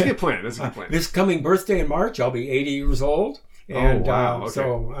 Okay, that's a good plan. This coming birthday in March, I'll be 80 years old, and wow. Okay.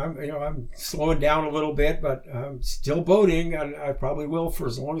 So I'm slowing down a little bit, but I'm still boating, and I probably will for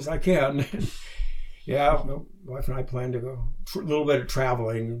as long as I can. Yeah, my wife and I plan to go a little bit of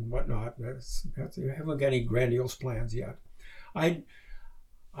traveling and whatnot. I haven't got any grandiose plans yet.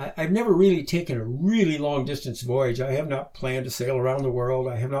 I've never really taken a really long distance voyage. I have not planned to sail around the world.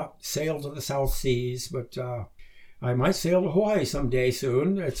 I have not sailed to the South Seas, but I might sail to Hawaii someday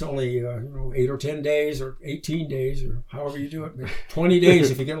soon. It's only 8 or 10 days or 18 days or however you do it. 20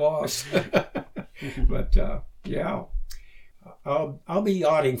 days if you get lost. But yeah, I'll be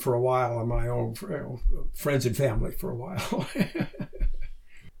yachting for a while on my own, friends and family for a while.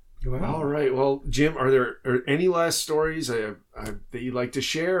 Wow. All right. Well, Jim, are there any last stories that you'd like to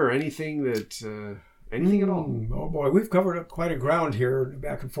share, or anything anything at all? Oh boy, we've covered up quite a ground here,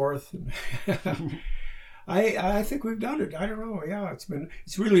 back and forth. I think we've done it. I don't know. Yeah, it's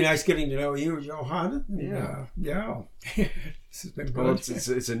really nice getting to know you, Johan. Yeah. This has been good. Well,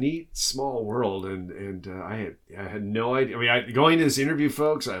 it's a neat small world, and I had no idea. I mean, going to this interview,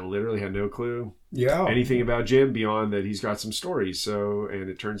 folks, I literally had no clue. Yeah. Anything about Jim beyond that he's got some stories. So, and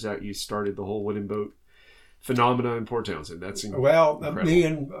it turns out you started the whole wooden boat phenomena in Port Townsend. That's incredible. Me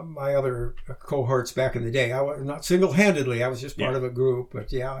and my other cohorts back in the day, I was not single-handedly. I was just part of a group,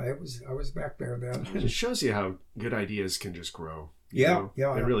 but I was back there then. It shows you how good ideas can just grow. Yeah.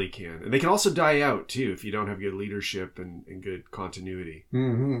 They really can, and they can also die out too if you don't have good leadership and good continuity.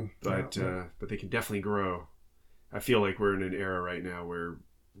 Mm-hmm. But they can definitely grow. I feel like we're in an era right now where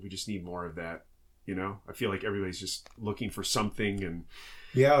we just need more of that. I feel like everybody's just looking for something, and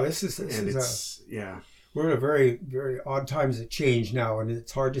we're in a very, very odd times of change now, and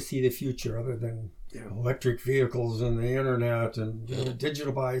it's hard to see the future other than electric vehicles and the internet and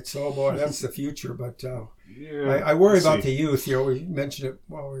digital bytes. Oh boy, that's the future. But I worry about the youth. We mentioned it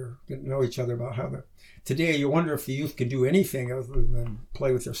while we were getting to know each other about how today you wonder if the youth can do anything other than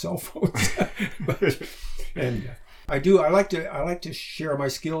play with their cell phones. I like to share my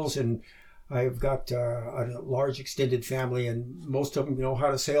skills, and I've got a large extended family, and most of them know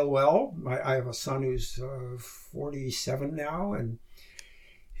how to sail well. I have a son who's 47 now, and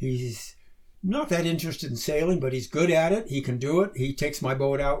he's not that interested in sailing, but he's good at it. He can do it. He takes my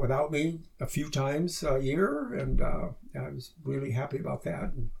boat out without me a few times a year, and I was really happy about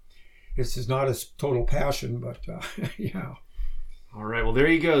that. And this is not his total passion, but yeah. All right. Well, there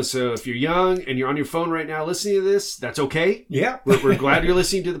you go. So if you're young and you're on your phone right now listening to this, that's okay. Yeah. We're glad you're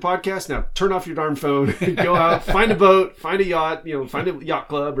listening to the podcast. Now turn off your darn phone, go out, find a boat, find a yacht, find a yacht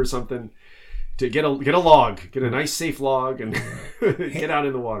club or something to get a log, get a nice safe log, and get out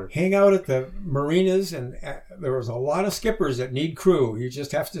in the water. Hang out at the marinas, and there was a lot of skippers that need crew. You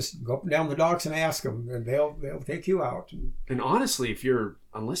just have to go up and down the docks and ask them, and they'll take you out. And honestly,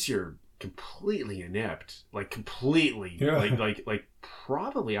 unless you're completely inept, like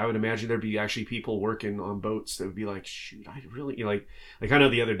probably I would imagine there'd be actually people working on boats that would be like, shoot, I really like I know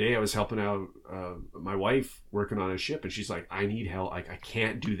the other day I was helping out my wife working on a ship, and she's like, I need help, like I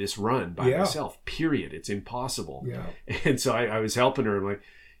can't do this run by myself, period, it's impossible. And so I was helping her. I'm like,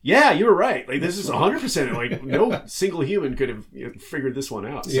 yeah, you were right. Like this is 100%. Like no single human could have figured this one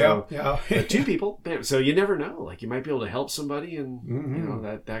out. So, two people. So you never know. Like you might be able to help somebody, and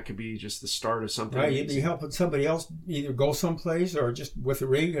that could be just the start of something. Right, you'd be helping somebody else either go someplace or just with a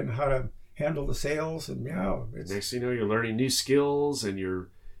rig and how to handle the sails. And next thing you know, you're learning new skills, and you're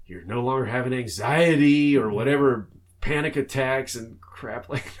no longer having anxiety or whatever panic attacks and crap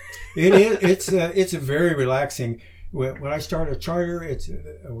like that. It is. It's a very relaxing. When I start a charter, it's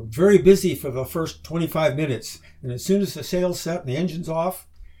very busy for the first 25 minutes. And as soon as the sail's set and the engine's off,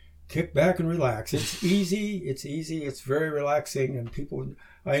 kick back and relax. It's easy. It's very relaxing. And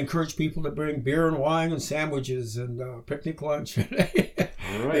I encourage people to bring beer and wine and sandwiches and picnic lunch.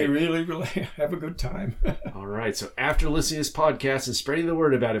 All right. They really have a good time. All right. So after listening to this podcast and spreading the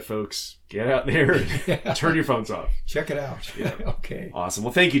word about it, folks, get out there and turn your phones off. Check it out. Yeah. Okay. Awesome.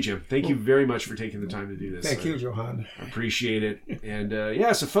 Well, thank you, Jim. Thank you very much for taking the time to do this. Thank you, Johan. I appreciate it. And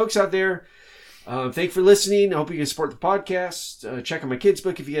so folks out there, thank you for listening. I hope you can support the podcast. Check out my kids'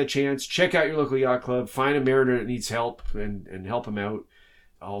 book if you get a chance. Check out your local yacht club. Find a mariner that needs help and help them out.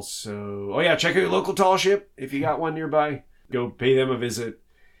 Also, check out your local tall ship if you got one nearby. Go pay them a visit.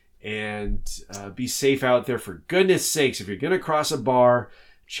 And be safe out there, for goodness sakes. If you're going to cross a bar,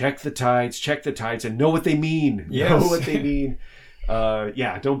 check the tides, and know what they mean. Yes. Know what they mean.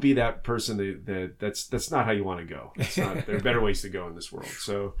 Don't be that person that's not how you want to go. There are better ways to go in this world.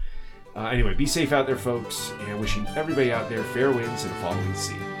 So anyway, be safe out there, folks, and wishing everybody out there fair winds and a following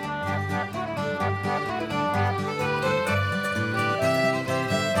sea.